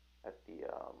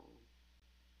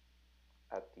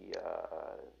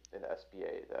in the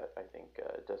SBA that I think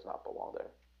does not belong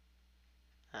there.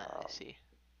 Ah, I Um, see.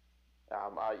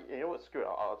 you know what? Screw it.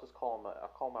 I'll just call him. I'll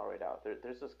call him out right now.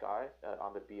 There's this guy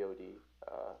on the BOD.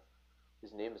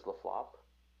 His name is LaFlop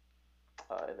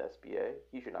in the SBA.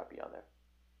 He should not be on there.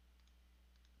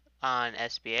 On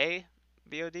SBA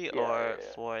BOD Yeah, or yeah,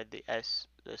 for the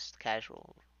this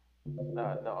casual?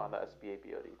 yeah. No, on the SBA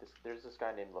BOD. There's this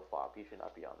guy named LaFlop. He should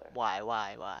not be on there. Why?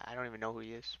 I don't even know who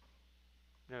he is.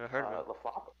 Never heard of him.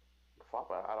 LaFlop.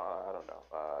 LaFlop. I don't know.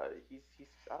 He's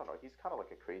I don't know. He's kind of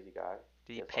like a crazy guy.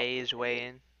 Did He he has lots pay of his way opinions.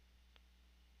 in?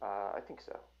 I think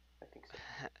so. I think so.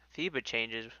 FIBA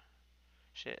changes.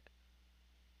 Shit.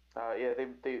 Yeah,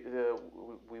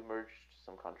 we merged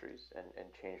some countries and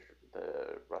changed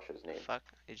the Russia's name. Fuck.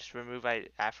 You just remove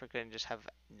Africa and just have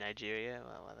Nigeria?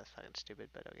 Well, that's fucking stupid,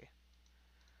 but okay.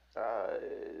 Uh,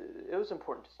 it was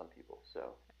important to some people,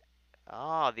 so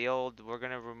Oh, the old, we're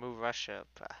gonna remove Russia.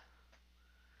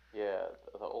 yeah,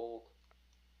 the old.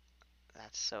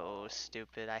 That's so Um,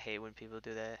 stupid. I hate when people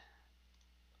do that.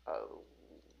 uh,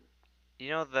 You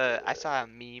know I the saw a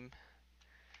meme.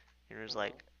 It was mhm.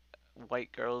 like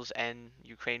white girls end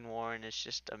Ukraine war, and it's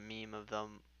just a meme of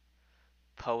them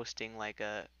posting like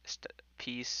a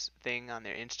peace thing on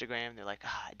their Instagram. They're like,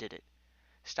 ah, I did it.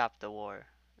 Stop the war.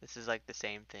 This is like the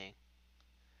same thing.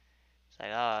 It's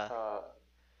like, uh,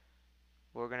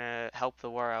 we're gonna help the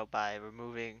war out by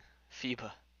removing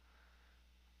FIBA.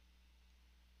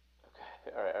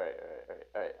 okay, all right.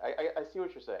 I see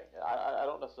what you're saying. I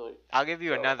don't necessarily. I'll give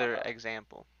you So another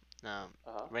example.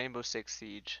 huh. Rainbow Six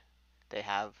Siege, they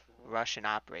have Hmm. Russian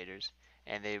operators,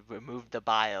 and they removed the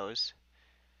bios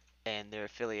and their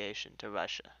affiliation to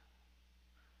Russia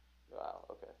Wow.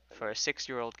 Okay. I for mean, a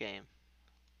 6-year-old game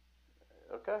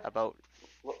okay. about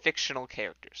Look, fictional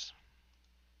characters.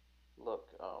 look.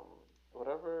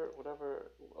 Whatever.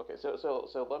 Okay.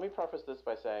 So let me preface this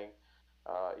by saying,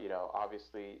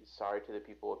 obviously, sorry to the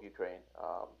people of Ukraine.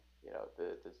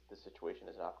 The situation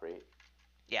is not great.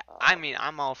 Yeah, I Um, mean,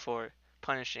 I'm all for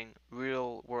punishing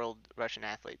real world Russian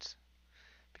athletes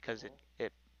because Hmm.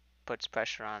 it puts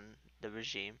pressure on the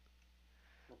regime.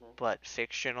 Hmm. But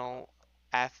fictional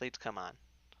athletes, come on.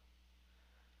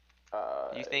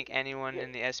 Uh, You think anyone yeah,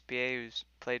 in the SBA who's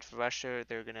played for Russia,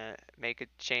 they're gonna make a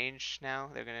change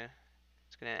now?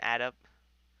 It's gonna add up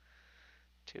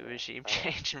to yeah. regime I know.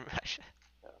 change in Russia.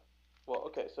 Yeah. Well,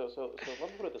 okay. So let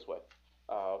me put it this way.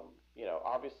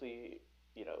 Obviously,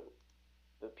 you know,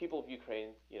 the people of Ukraine,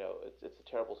 it's a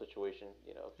terrible situation.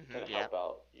 If you can Yeah. help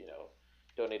out,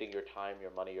 donating your time,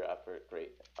 your money, your effort,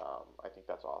 great. I think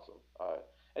that's awesome.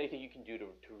 Anything you can do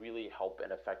to really help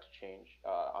and affect change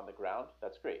on the ground,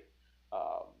 that's great.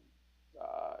 Um,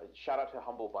 Shout out to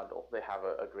Humble Bundle. They have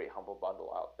a great Humble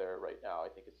Bundle out there right now. I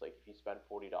think it's like if you spend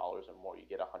 $40 or more, you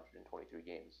get 123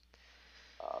 games.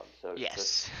 So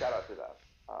Yes. shout out to them.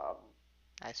 Um,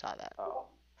 I saw that. um,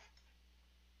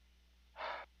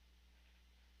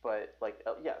 but like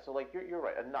yeah, so like you're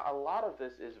right. And a lot of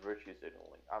this is virtue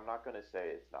signaling. I'm not going to say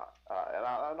it's not, and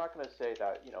I'm not going to say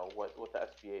that what the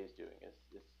SBA is doing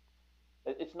is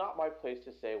it's not my place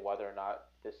to say whether or not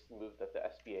this move that the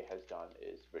SBA has done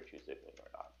is virtue signaling or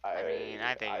not. I mean,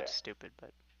 I think I it's stupid,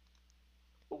 but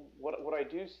what I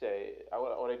do say,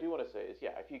 what I do want to say is,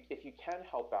 yeah, if you can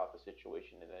help out the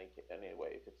situation in any way,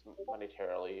 if it's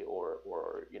monetarily or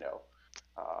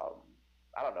um,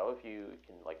 I don't know if you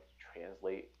can like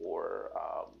translate or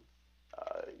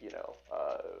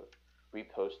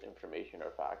repost information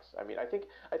or facts. I mean, I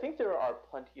think there are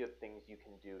plenty of things you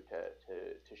can do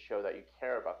to show that you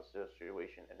care about the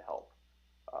situation and help,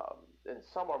 and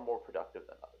some are more productive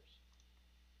than others.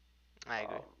 I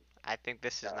agree. Um, I think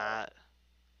this is uh, not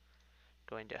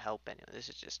going to help anyone. This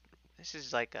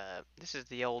is like this is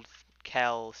the old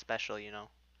Kel special, you know.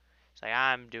 It's like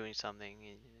I'm doing something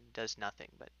and it does nothing,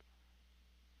 but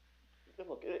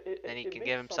Look, then he it can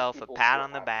give makes some himself a people pat feel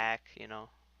on the happy. back, you know.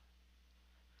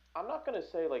 I'm not gonna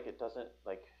say like it doesn't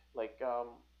like.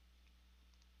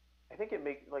 I think it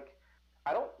make like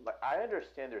I don't like I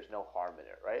understand there's no harm in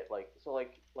it, right? Like so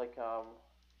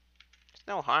It's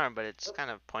no harm, but it's let's kind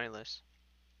of pointless.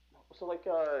 so like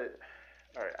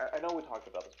all right, I know we talked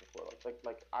about this before.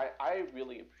 I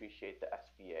really appreciate the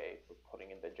SBA for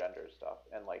putting in the gender stuff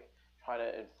and like trying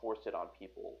to enforce it on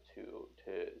people to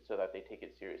so that they take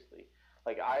it seriously.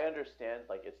 Like I understand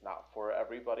like it's not for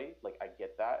everybody. Like I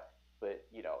get that, but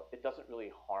it doesn't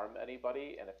really harm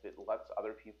anybody, and if it lets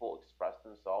other people express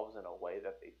themselves in a way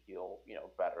that they feel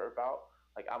better about,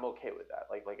 like I'm okay with that.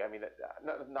 Like I mean,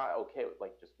 not okay with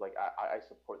like just like I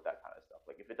support that kind of stuff.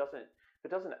 Like if it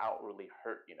doesn't outwardly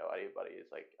hurt anybody,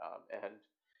 it's like and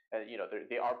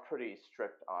they are pretty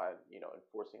strict on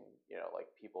enforcing like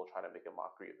people trying to make a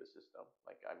mockery of the system.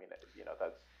 Like I mean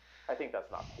that's I think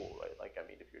that's not cool, right? Like I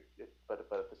mean but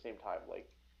at the same time like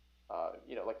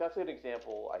like that's an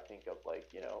example I think of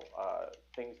like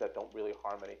things that don't really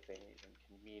harm anything and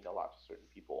can mean a lot to certain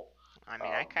people. I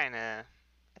mean, um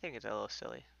I think it's a little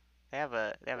silly. They have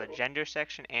a gender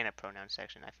section and a pronoun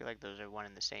section. I feel like those are one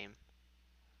and the same.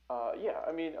 yeah,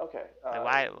 I mean, okay. Like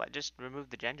why just remove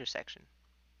the gender section?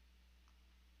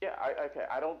 Yeah, okay,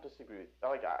 I don't disagree with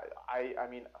like I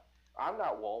mean I'm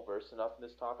not well versed enough in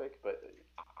this topic, but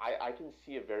I can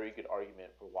see a very good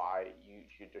argument for why you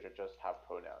should just have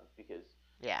pronouns because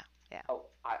Yeah, yeah.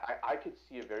 I could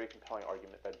see a very compelling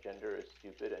argument that gender is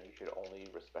stupid and you should only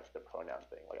respect the pronoun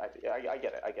thing. Like I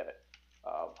get it, I get it.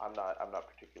 I'm not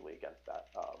particularly against that.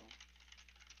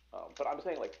 But I'm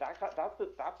saying like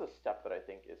that's a step that I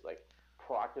think is like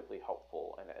proactively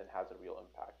helpful and has a real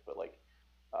impact. But like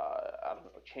I don't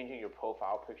know, changing your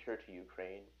profile picture to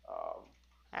Ukraine,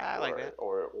 I like that.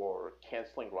 or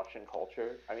canceling Russian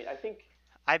culture. I mean, I think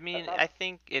I that mean, that's I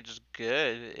think it's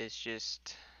good. It's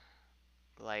just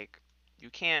like you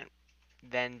can't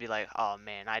then be like, "Oh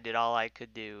man, I did all I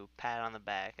could do." Pat on the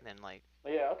back and then like,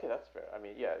 yeah, okay, that's fair. I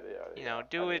mean, yeah, yeah, you know,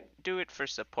 yeah. I mean, do it for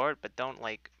support, but don't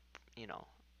like, you know,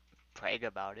 brag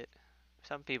about it.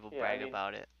 Some people yeah, I brag mean,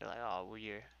 about it. They're like, "Oh,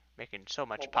 we're making so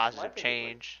much well, my positive thing is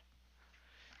like change."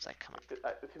 It's like, come on.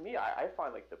 to me, I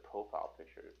find like the profile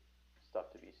picture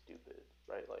stuff to be stupid,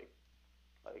 right?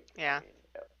 I Yeah. mean,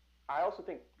 I also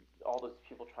think all those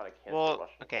people trying to cancel Well,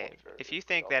 Russian okay. culture If is you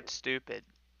think also that's stupid,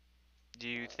 do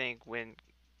you uh, think when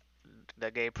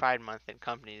the Gay Pride Month and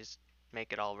companies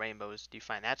make it all rainbows, do you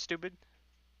find that stupid?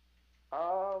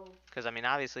 um Because I mean,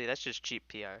 obviously that's just cheap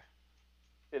PR.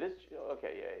 it is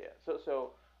okay, yeah, yeah.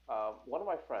 One of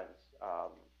my friends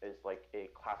is like a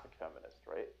classic feminist,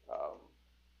 right?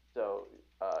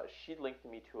 She linked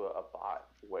me to a bot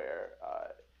where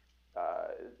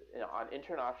on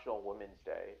International Women's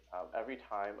Day, every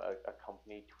time a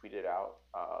company tweeted out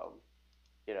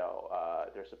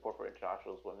their support for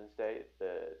International Women's Day,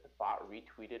 the bot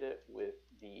retweeted it with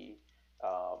the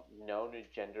known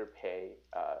gender pay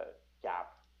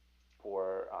gap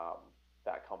for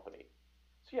that company.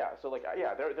 So yeah, so like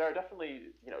yeah, there are definitely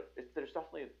there's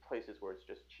definitely places where it's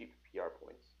just cheap PR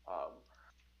points.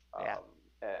 Yeah. Um,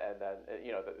 and then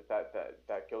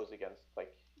that goes against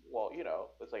like well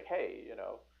it's like hey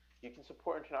you can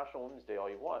support International Women's Day all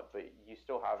you want, but you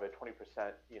still have a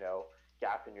 20%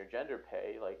 gap in your gender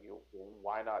pay. Like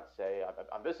why not say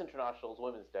on this International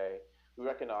Women's Day we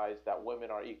recognize that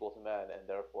women are equal to men and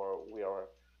therefore we are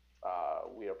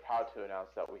proud to announce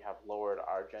that we have lowered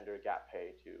our gender gap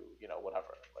pay to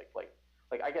whatever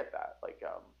like I get that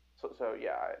so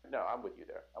yeah no I'm with you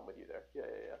there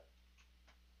yeah.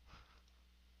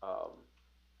 Um,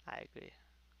 I agree.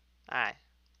 Alright.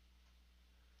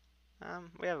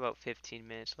 We have about 15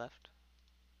 minutes left.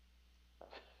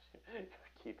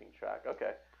 keeping track.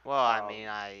 Okay. Well, I Um, mean,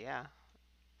 yeah.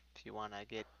 If you want to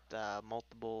get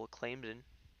multiple claims in.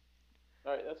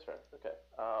 all right, that's fair. Okay.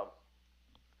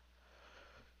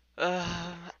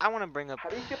 I want to bring up How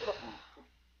do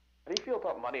you feel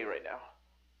about money right now?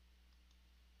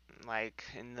 like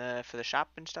in the for the shop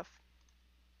and stuff.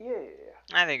 Yeah.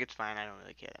 I think it's fine. I don't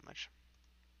really care that much.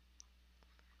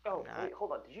 I'm Oh, not. wait,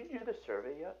 hold on. Did you do the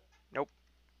survey yet? Nope.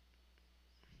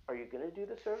 Are you gonna do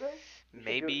the survey? You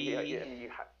should do it. Yeah, Maybe. I mean,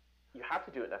 you have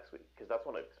to do it next week because that's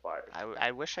when it expires.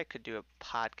 I wish I could do a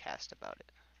podcast about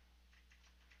it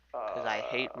because I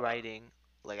hate Uh, writing.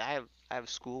 Like I have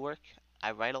schoolwork.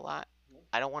 I write a lot.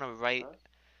 I don't want to write huh?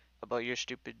 about your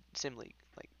stupid sim league.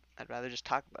 Like I'd rather just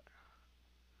talk about it.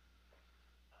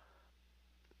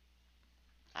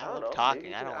 I I don't love know. Maybe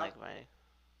talking. you I can don't ask. like writing.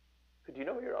 Do you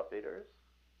know who your updater is?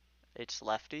 It's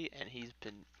Lefty, and he's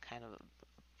been kind of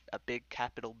a big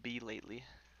capital B lately.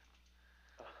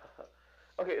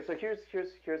 Okay, so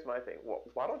here's my thing.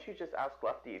 Why don't you just ask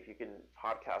Lefty if you can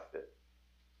podcast it?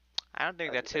 I don't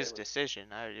think Like, that's his decision.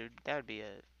 That would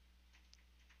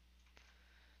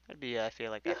be I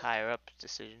feel like a yeah. higher up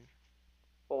decision.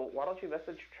 Well, why don't you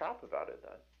message Trap about it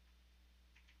then?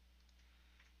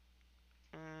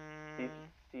 See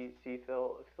Mm, see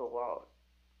Phil out.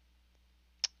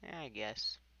 yeah, I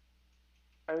guess.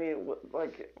 I mean,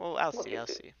 like, Well, I'll look, see. I'll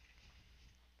see.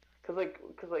 cause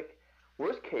like,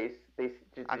 worst case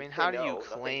I just mean, say how do you no,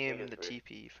 nothing claim gets the through.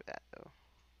 TP for that though?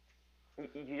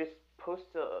 You just post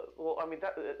a well. I mean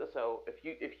that so if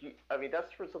you I mean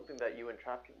that's for something that you and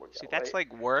Trap can work See, out, that's right?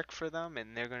 like work for them,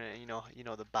 and they're gonna,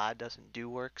 the bot doesn't do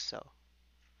work, so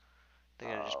they're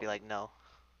gonna just be Um, like, no.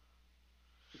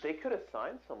 they could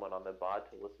assign someone on the bot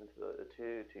to listen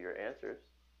to to your answers.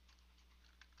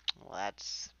 Well,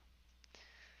 that's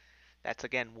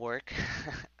again work.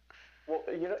 Well,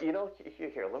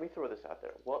 here, let me throw this out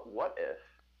there. What if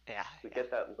Yeah, we yeah.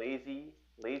 get that lazy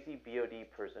BOD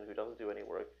person who doesn't do any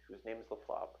work, whose name is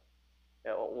LaFlop,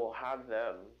 and we'll have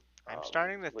them I'm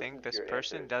starting to think listen to this your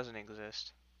person answers. doesn't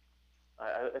exist.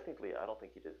 I think Lee, I don't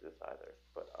think he does this either,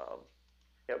 but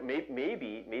yeah,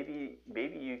 maybe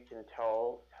you can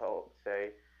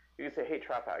say you can say, hey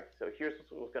Trapac, so here's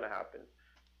what's going to happen.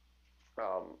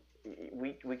 Um,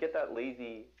 we get that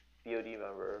lazy BOD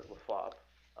member LaFlop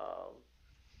um,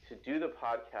 to do the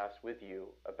podcast with you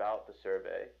about the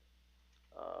survey,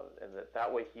 and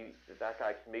that way that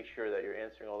guy can make sure that you're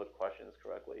answering all the questions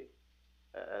correctly,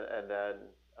 and then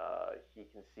he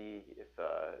can see if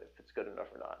it's good enough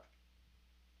or not.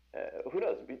 Who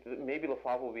knows? Maybe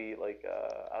LaFlop will be like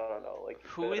I don't know, like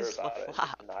Who better is about it and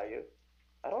just LaFlop? deny you.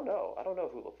 I don't know. I don't know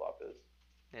who LaFlop is.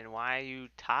 And why are you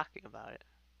talking about it?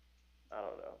 I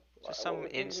don't know. Just Well, some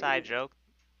inside joke?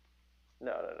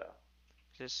 no.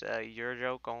 Just your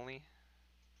joke only?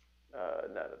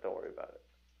 No. Don't worry about it.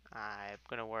 I'm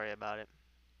gonna worry about it.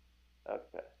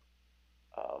 Okay.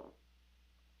 Um.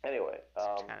 Anyway.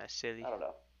 It's kind of I silly. don't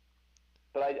know.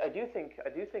 But I do think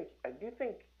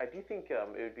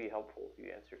it would be helpful if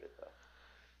you answered it though.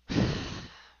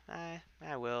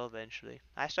 I will eventually.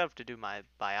 I still have to do my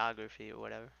biography or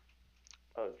whatever.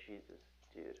 Oh Jesus,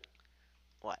 dude.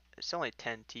 What? It's only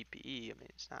 10 TPE. I mean,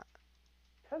 it's not.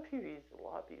 10 PV is a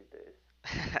lot these days.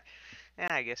 Yeah,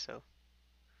 I guess so.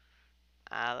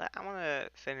 I want to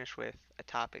finish with a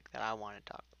topic that I want to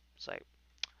talk about. It's like,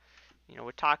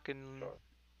 we're talking Sure.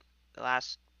 the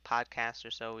last podcast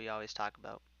or so, we always talk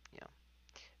about, you know,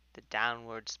 the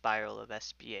downward spiral of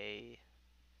SBA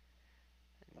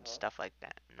Uh and huh. stuff like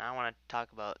that. And I want to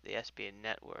talk about the SBA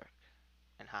network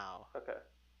and how Okay.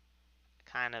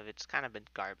 it's kind of been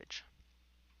garbage.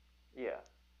 Yeah.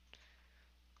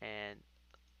 And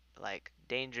like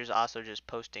Danger's also just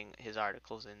posting his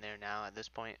articles in there now at this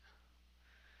point.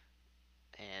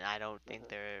 and I don't think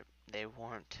Hmm. they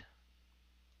warrant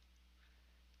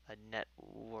a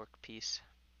network piece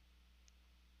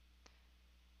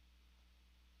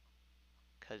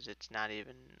because it's not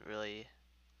even really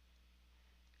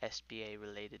SBA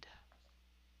related.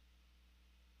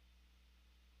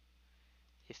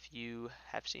 If you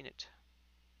have seen it,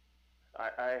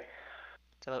 I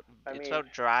it's about I it's mean,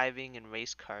 about driving and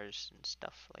race cars and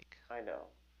stuff. Like I know,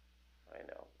 I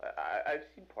know. I've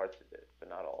seen parts of it, but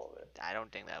not all of it. I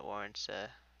don't think that warrants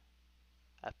a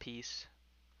piece.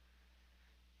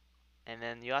 And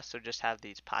then you also just have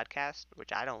these podcasts,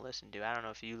 which I don't listen to. I don't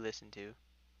know if you listen to.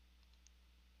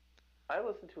 I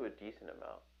listen to a decent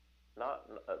amount. Not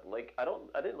like I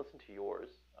didn't listen to yours,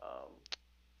 um,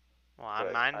 Well, but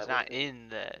I mine's not listen. in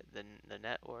the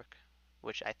network,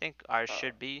 which I think ours Uh,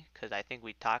 should be, because I think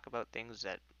we talk about things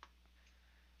that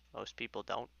most people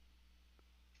don't,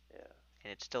 yeah,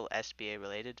 and it's still SBA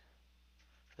related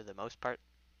for the most part.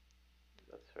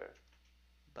 that's fair.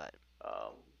 But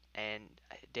Um, and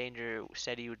Danger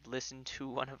said he would listen to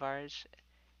one of ours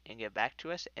and get back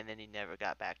to us, and then he never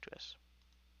got back to us.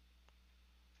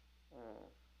 mm,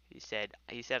 He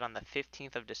said on the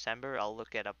 15th of December I'll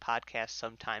look at a podcast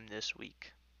sometime this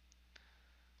week.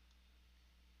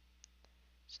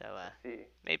 So I see.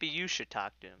 maybe you should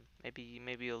talk to him. Maybe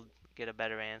you'll get a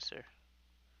better answer.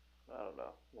 I don't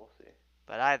know. We'll see.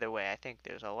 But either way, I think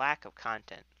there's a lack of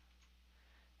content.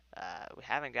 We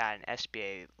haven't got an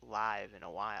SBA live in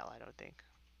a while, I don't think.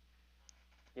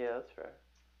 Yeah, that's fair.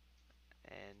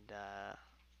 And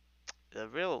the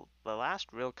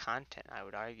last real content I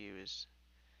would argue is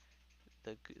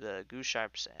the Goose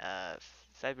Sharps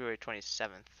February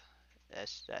 27th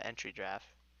entry draft,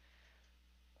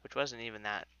 which wasn't even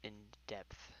that in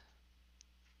depth,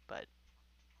 but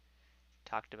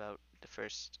talked about the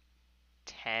first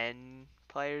 10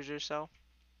 players or so.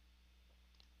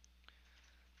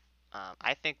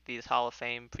 I think these Hall of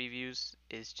Fame previews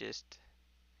is just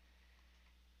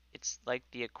it's like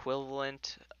the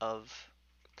equivalent of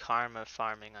karma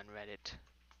farming on Reddit.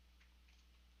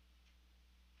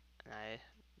 And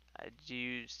do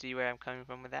you see where I'm coming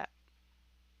from with that?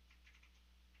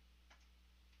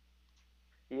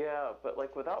 Yeah, but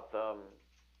like without them,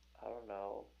 I don't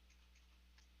know.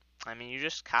 I mean, you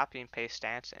just copy and paste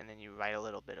stats and then you write a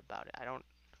little bit about it. I don't.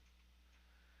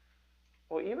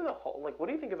 Well, even the Hall, like, what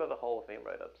do you think about the Hall of Fame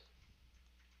write-ups?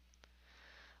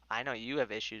 I know you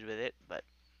have issues with it, but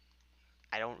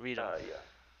I don't read them Yeah,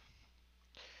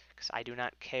 because I do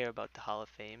not care about the Hall of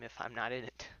Fame if I'm not in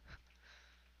it.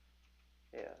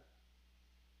 yeah,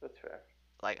 that's fair.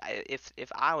 Like,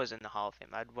 if I was in the Hall of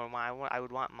Fame, I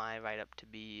would want my write up to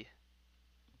be,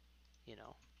 you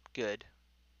know, good,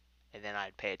 and then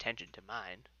I'd pay attention to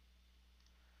mine.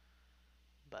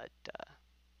 But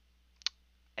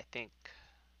I think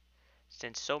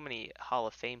since so many Hall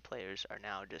of Fame players are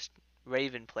now just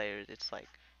Raven players, it's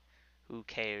like who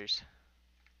cares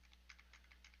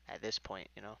at this point,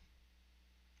 you know?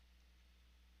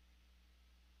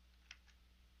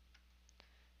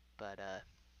 But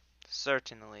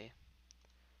certainly,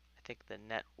 I think the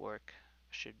network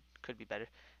should could be better.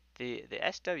 The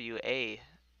SWA,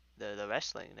 the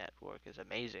wrestling network, is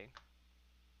amazing.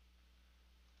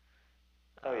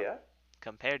 Oh Um, yeah,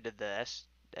 compared to the S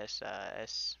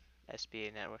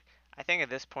SBA network. I think at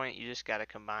this point you just gotta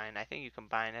combine. I think you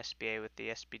combine SBA with the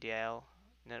SBDL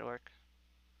network.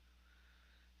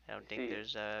 I don't I think see.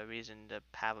 there's a reason to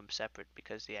have them separate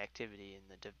because the activity in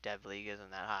the Dev League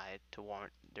isn't that high to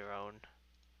warrant their own.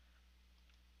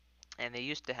 And they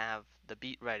used to have the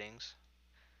beat writings,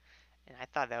 and I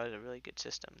thought that was a really good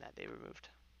system that they removed.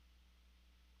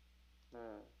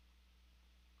 Hmm.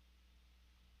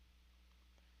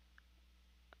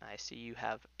 I see you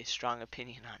have a strong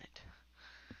opinion on it.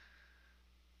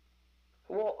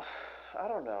 Well, I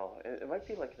don't know. It might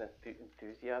be like an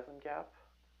enthusiasm gap.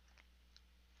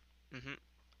 hmm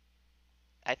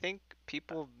I think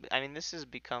people. I mean, this has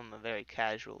become a very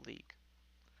casual league,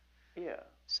 Yeah,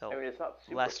 I so mean it's not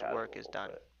super less work is casual,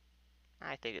 done. but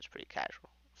I think it's pretty casual.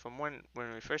 From when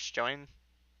we first joined,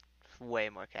 way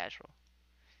more casual.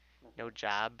 No hmm,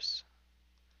 jobs.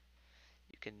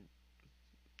 You can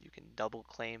you can double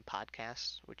claim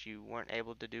podcasts, which you weren't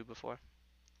able to do before.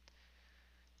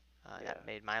 yeah, That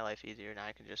made my life easier. Now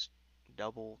I can just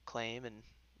double claim and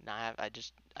not have.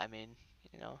 I mean,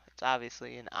 it's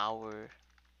obviously an hour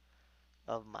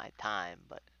of my time,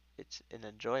 but it's an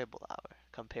enjoyable hour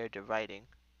compared to writing,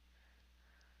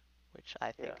 which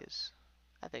yeah.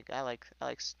 I think I like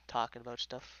talking about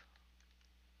stuff.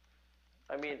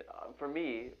 I mean, for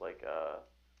me, like,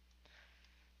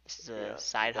 This is you a know,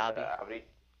 side the hobby.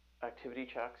 activity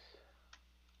checks.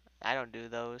 I don't do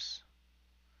those.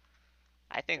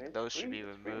 I I mean, think it's those should free. be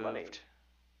It's free money. removed.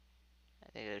 I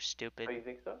think they're Oh, stupid. you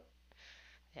think so?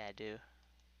 Yeah, I do.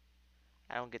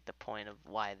 I don't get the point of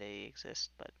why they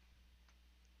exist, but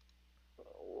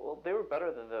Well, they were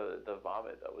better than the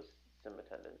vomit that was sim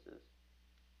attendances.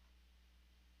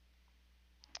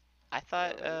 I You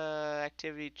know thought what I mean?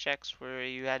 activity checks were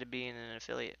you had to be in an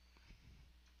affiliate.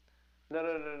 No,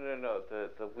 no, no, no, no.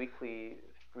 The weekly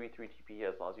free 3 TP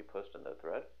as long as you post in the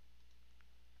thread.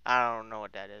 I don't know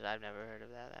what that is. I've never heard of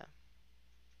that.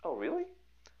 Oh, really?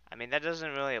 I mean, that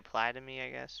doesn't really apply to me, I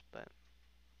guess, but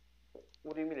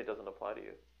What do you mean it doesn't apply to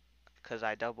you? because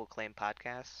I double claim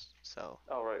podcasts, so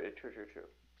Oh, right. True, true, true.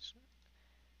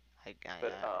 I, I,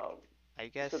 But I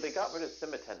so they got rid of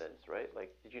sim guess, attendance, right?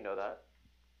 Like, did you know that?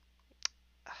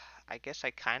 I guess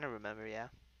I kind of remember, yeah.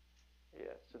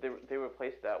 Yeah. So they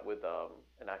replaced that with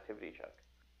an activity check.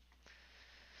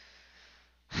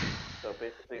 So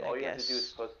I basically, mean, I all you have to do is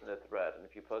guess post in the thread, and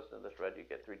if you post in the thread, you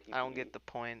get three I don't TP. get the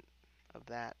point of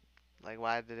that. Like,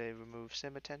 why did they remove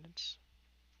sim attendance?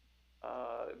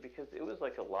 Because it was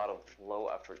like a lot of low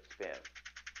effort spam.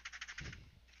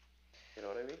 You know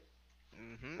what I mean?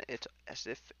 It's as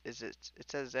if is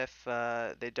it's as if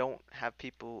they don't have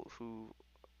people who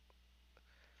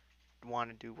want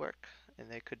to do work, and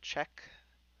they could check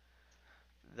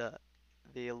the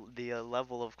the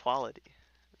level of quality.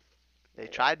 They Yeah.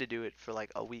 tried to do it for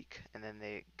like a week, and then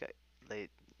they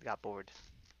got bored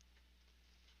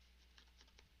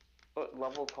But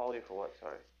level of quality for what?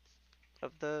 Sorry.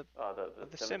 of the The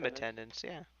of the sim sim attendance. attendance.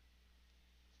 Yeah,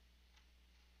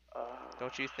 Uh,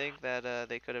 don't you think that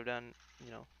they could have done?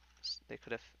 You know, they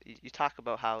could have. You talk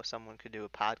about how someone could do a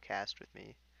podcast with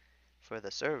me for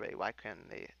the survey. Why couldn't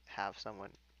they have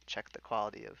someone check the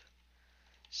quality of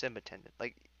sim attendant?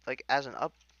 Like as an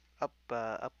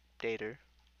updater,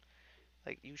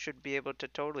 like you should be able to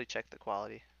totally check the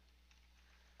quality.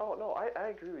 oh no, I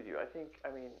agree with you.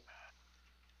 I mean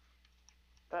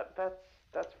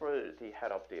that's for the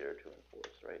head updater to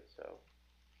enforce, right? So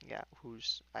Yeah,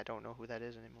 who's I don't know who that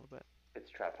is anymore, but it's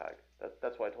Trap Hack.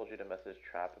 That's why I told you to message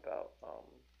Trap about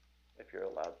if you're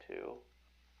allowed to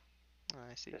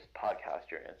I see. just podcast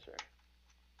your answer.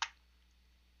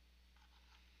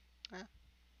 Yeah.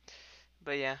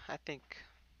 But yeah, I think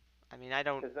I mean I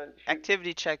don't Because then she.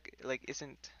 activity check like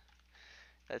isn't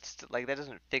that's like that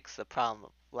doesn't fix the problem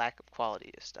of lack of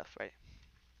quality of stuff, right?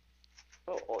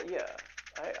 Oh yeah,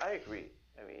 I agree.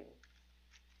 I mean,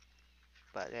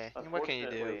 But yeah, what can you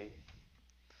do? unfortunately,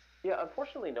 yeah,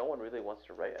 unfortunately, no one really wants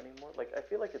to write anymore. Like I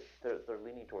feel like it's they're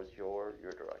leaning towards your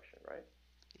direction, right?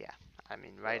 Yeah, I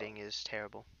mean So writing is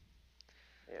terrible.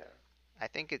 yeah. I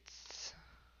think it's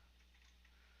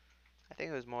I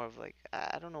think it was more of like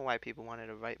I don't know why people wanted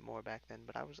to write more back then,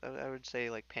 but I would say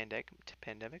like pandemic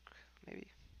maybe.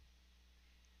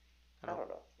 I I don't know. don't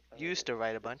know. I You mean, used to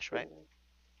write a it's bunch, been right?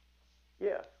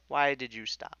 yeah. Why did you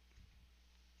stop?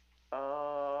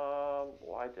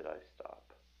 Why did I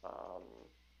stop? Um,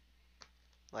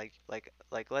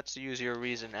 Like let's use your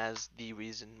reason as the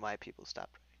reason why people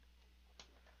stopped.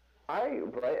 I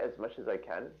write as much as I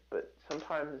can, but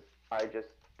sometimes I just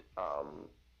um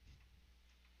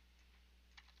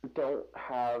don't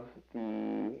have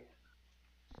the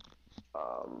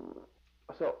um.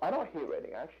 So I don't hate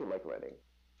writing. I actually like writing.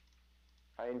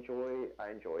 I enjoy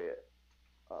it.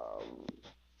 Um,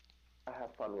 I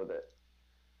have fun with it.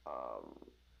 Um,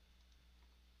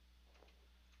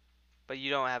 But you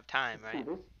don't have time, let's see right?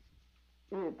 this.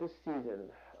 Yeah, this season,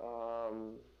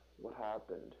 um, what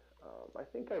happened? I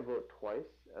think I wrote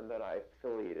twice, and then I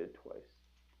affiliated twice.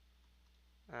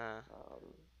 Uh,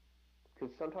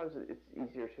 Because sometimes it's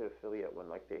easier to affiliate when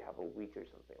like they have a week or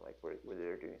something, like where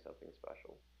they're doing something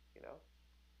special, you know.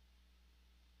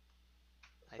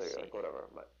 I So you're see. like, whatever,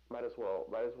 might as well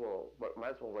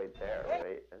write there,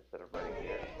 right, instead of writing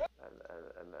here,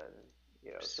 and then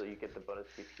so you get the bonus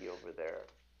TP over there,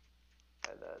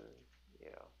 and then you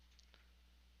know,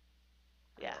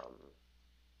 Yeah. um,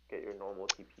 get your normal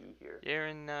TP here. You're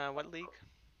in what league?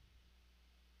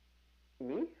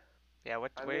 Me? Yeah,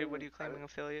 I'm in. what are you claiming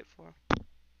affiliate for?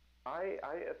 I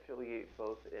affiliate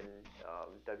both in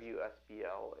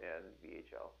WSBL and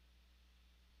VHL.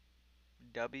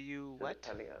 W So what?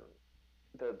 depending on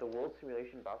the World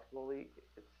Simulation Basketball League,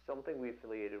 it's something we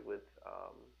affiliated with.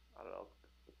 I don't know,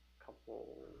 a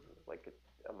couple like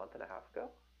a month and a half ago.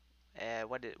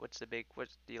 What's the big what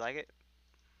do you like it?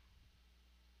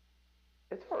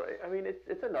 It's alright. I mean,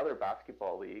 it's another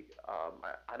basketball league.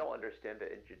 I don't understand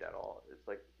it in general. It's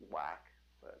like whack,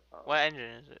 but What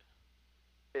engine is it?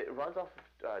 it runs off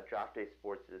of Draft Day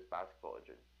Sports' basketball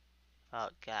engine. Oh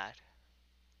god,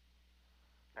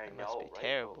 I that must be know,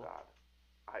 right? Oh terrible. God.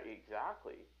 I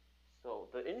exactly. So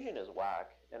the engine is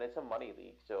whack, and it's a money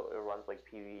league, so it runs like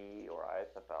PvE or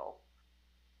ISFL.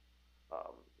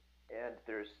 Um, and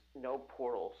there's no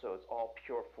portal, so it's all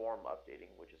pure form updating,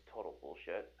 which is total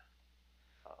bullshit.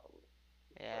 Um,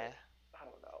 Yeah. but I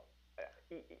don't know.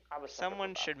 I'm a sucker for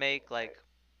Someone should basketball, make right?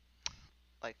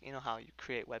 like you know how you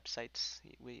create websites,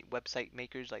 we website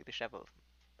makers like they should have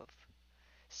a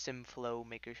sim flow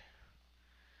maker,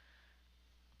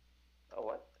 Oh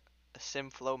what? a sim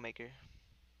flow maker.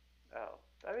 Oh,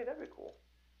 I mean that'd be cool.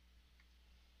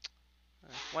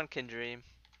 One can dream.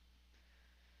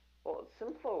 Well,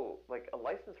 SimFlow, like a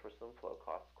license for SimFlow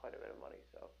costs quite a bit of money,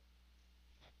 so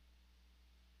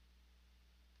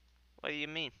What do you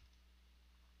mean?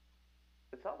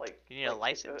 it's not like You need a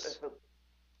license if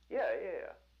yeah, yeah,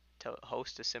 yeah. to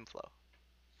host a sim flow.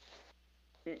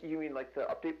 You mean like the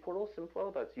update portal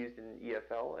SimFlow that's used in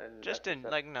EFL and Just in SSF?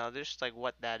 like no, just like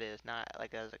what that is, not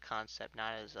like as a concept,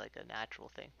 not as like a natural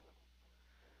thing.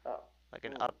 Oh, Like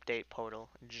an hmm, update portal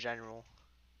in general.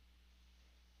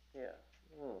 yeah,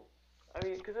 hmm. I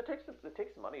mean, because it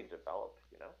takes money to develop,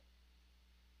 you know.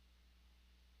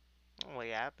 Well,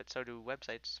 yeah, but so do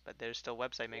websites. But there's still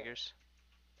website Yeah, makers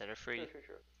that are true, free. true,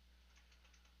 true.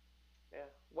 Yeah,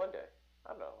 one day. I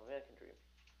don't know. Maybe I can dream.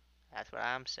 That's what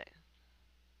I'm saying.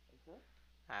 Hmm.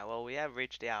 Alright, well, we have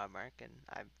reached the hour mark, and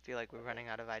I feel like we're Okay. running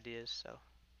out of ideas, so.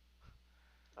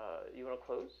 You want to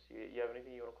close? You have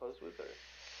anything you want to close with, or?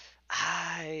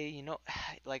 You know,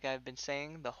 like I've been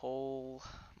saying my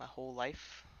whole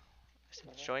life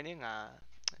since Hmm. joining,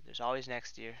 there's always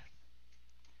next year.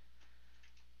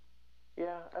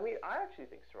 Yeah, I mean, I actually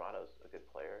think Serrano's a good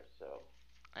player, so.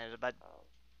 But Um,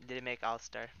 didn't make All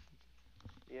Star.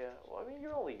 yeah, well, I mean,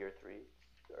 you're only year three.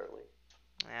 It's early.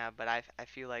 Yeah, but I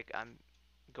feel like I'm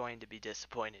going to be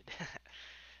disappointed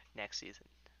next season.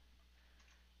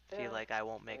 I feel Yeah, like I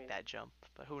won't I make mean, that jump,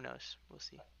 but who knows? We'll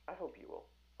see. I hope you will.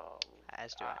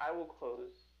 As do I. I will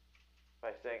close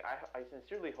by saying I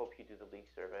sincerely hope you do the league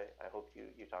survey. I hope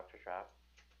you talk to Trap.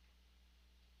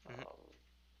 Hmm. Um,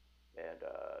 and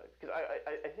because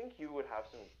I think you would have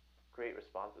some great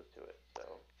responses to it.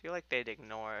 So, I feel like they'd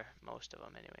ignore most of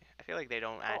them anyway. I feel like they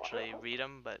don't oh, actually read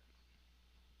them, but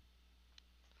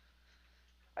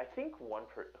I think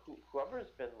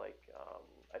whoever's been like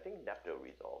I think Nepto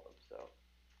reads all of them. So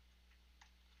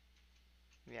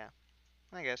yeah,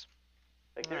 I guess.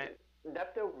 like All right.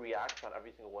 Nepto reacts on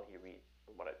every single one he reads.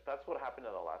 That's what happened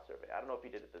in the last survey. I don't know if he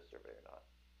did it this survey or not.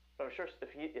 But I'm sure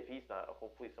if he's not,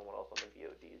 hopefully someone else on the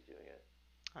BOD is doing it.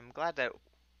 I'm glad that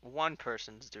one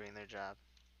person's doing their job.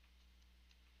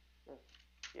 Hmm.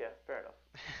 Yeah, fair enough.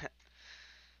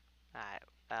 All right.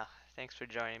 Well, thanks for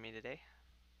joining me today.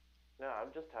 No,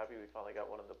 I'm just happy we finally got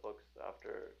one in the books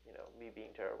after me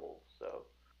being terrible. So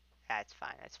That's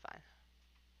fine. That's fine.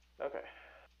 okay.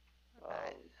 All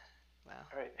right. Um, Well,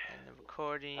 all right. end the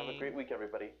Have a great recording. week,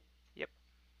 everybody. Yep.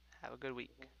 Have a good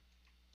week. Mhm.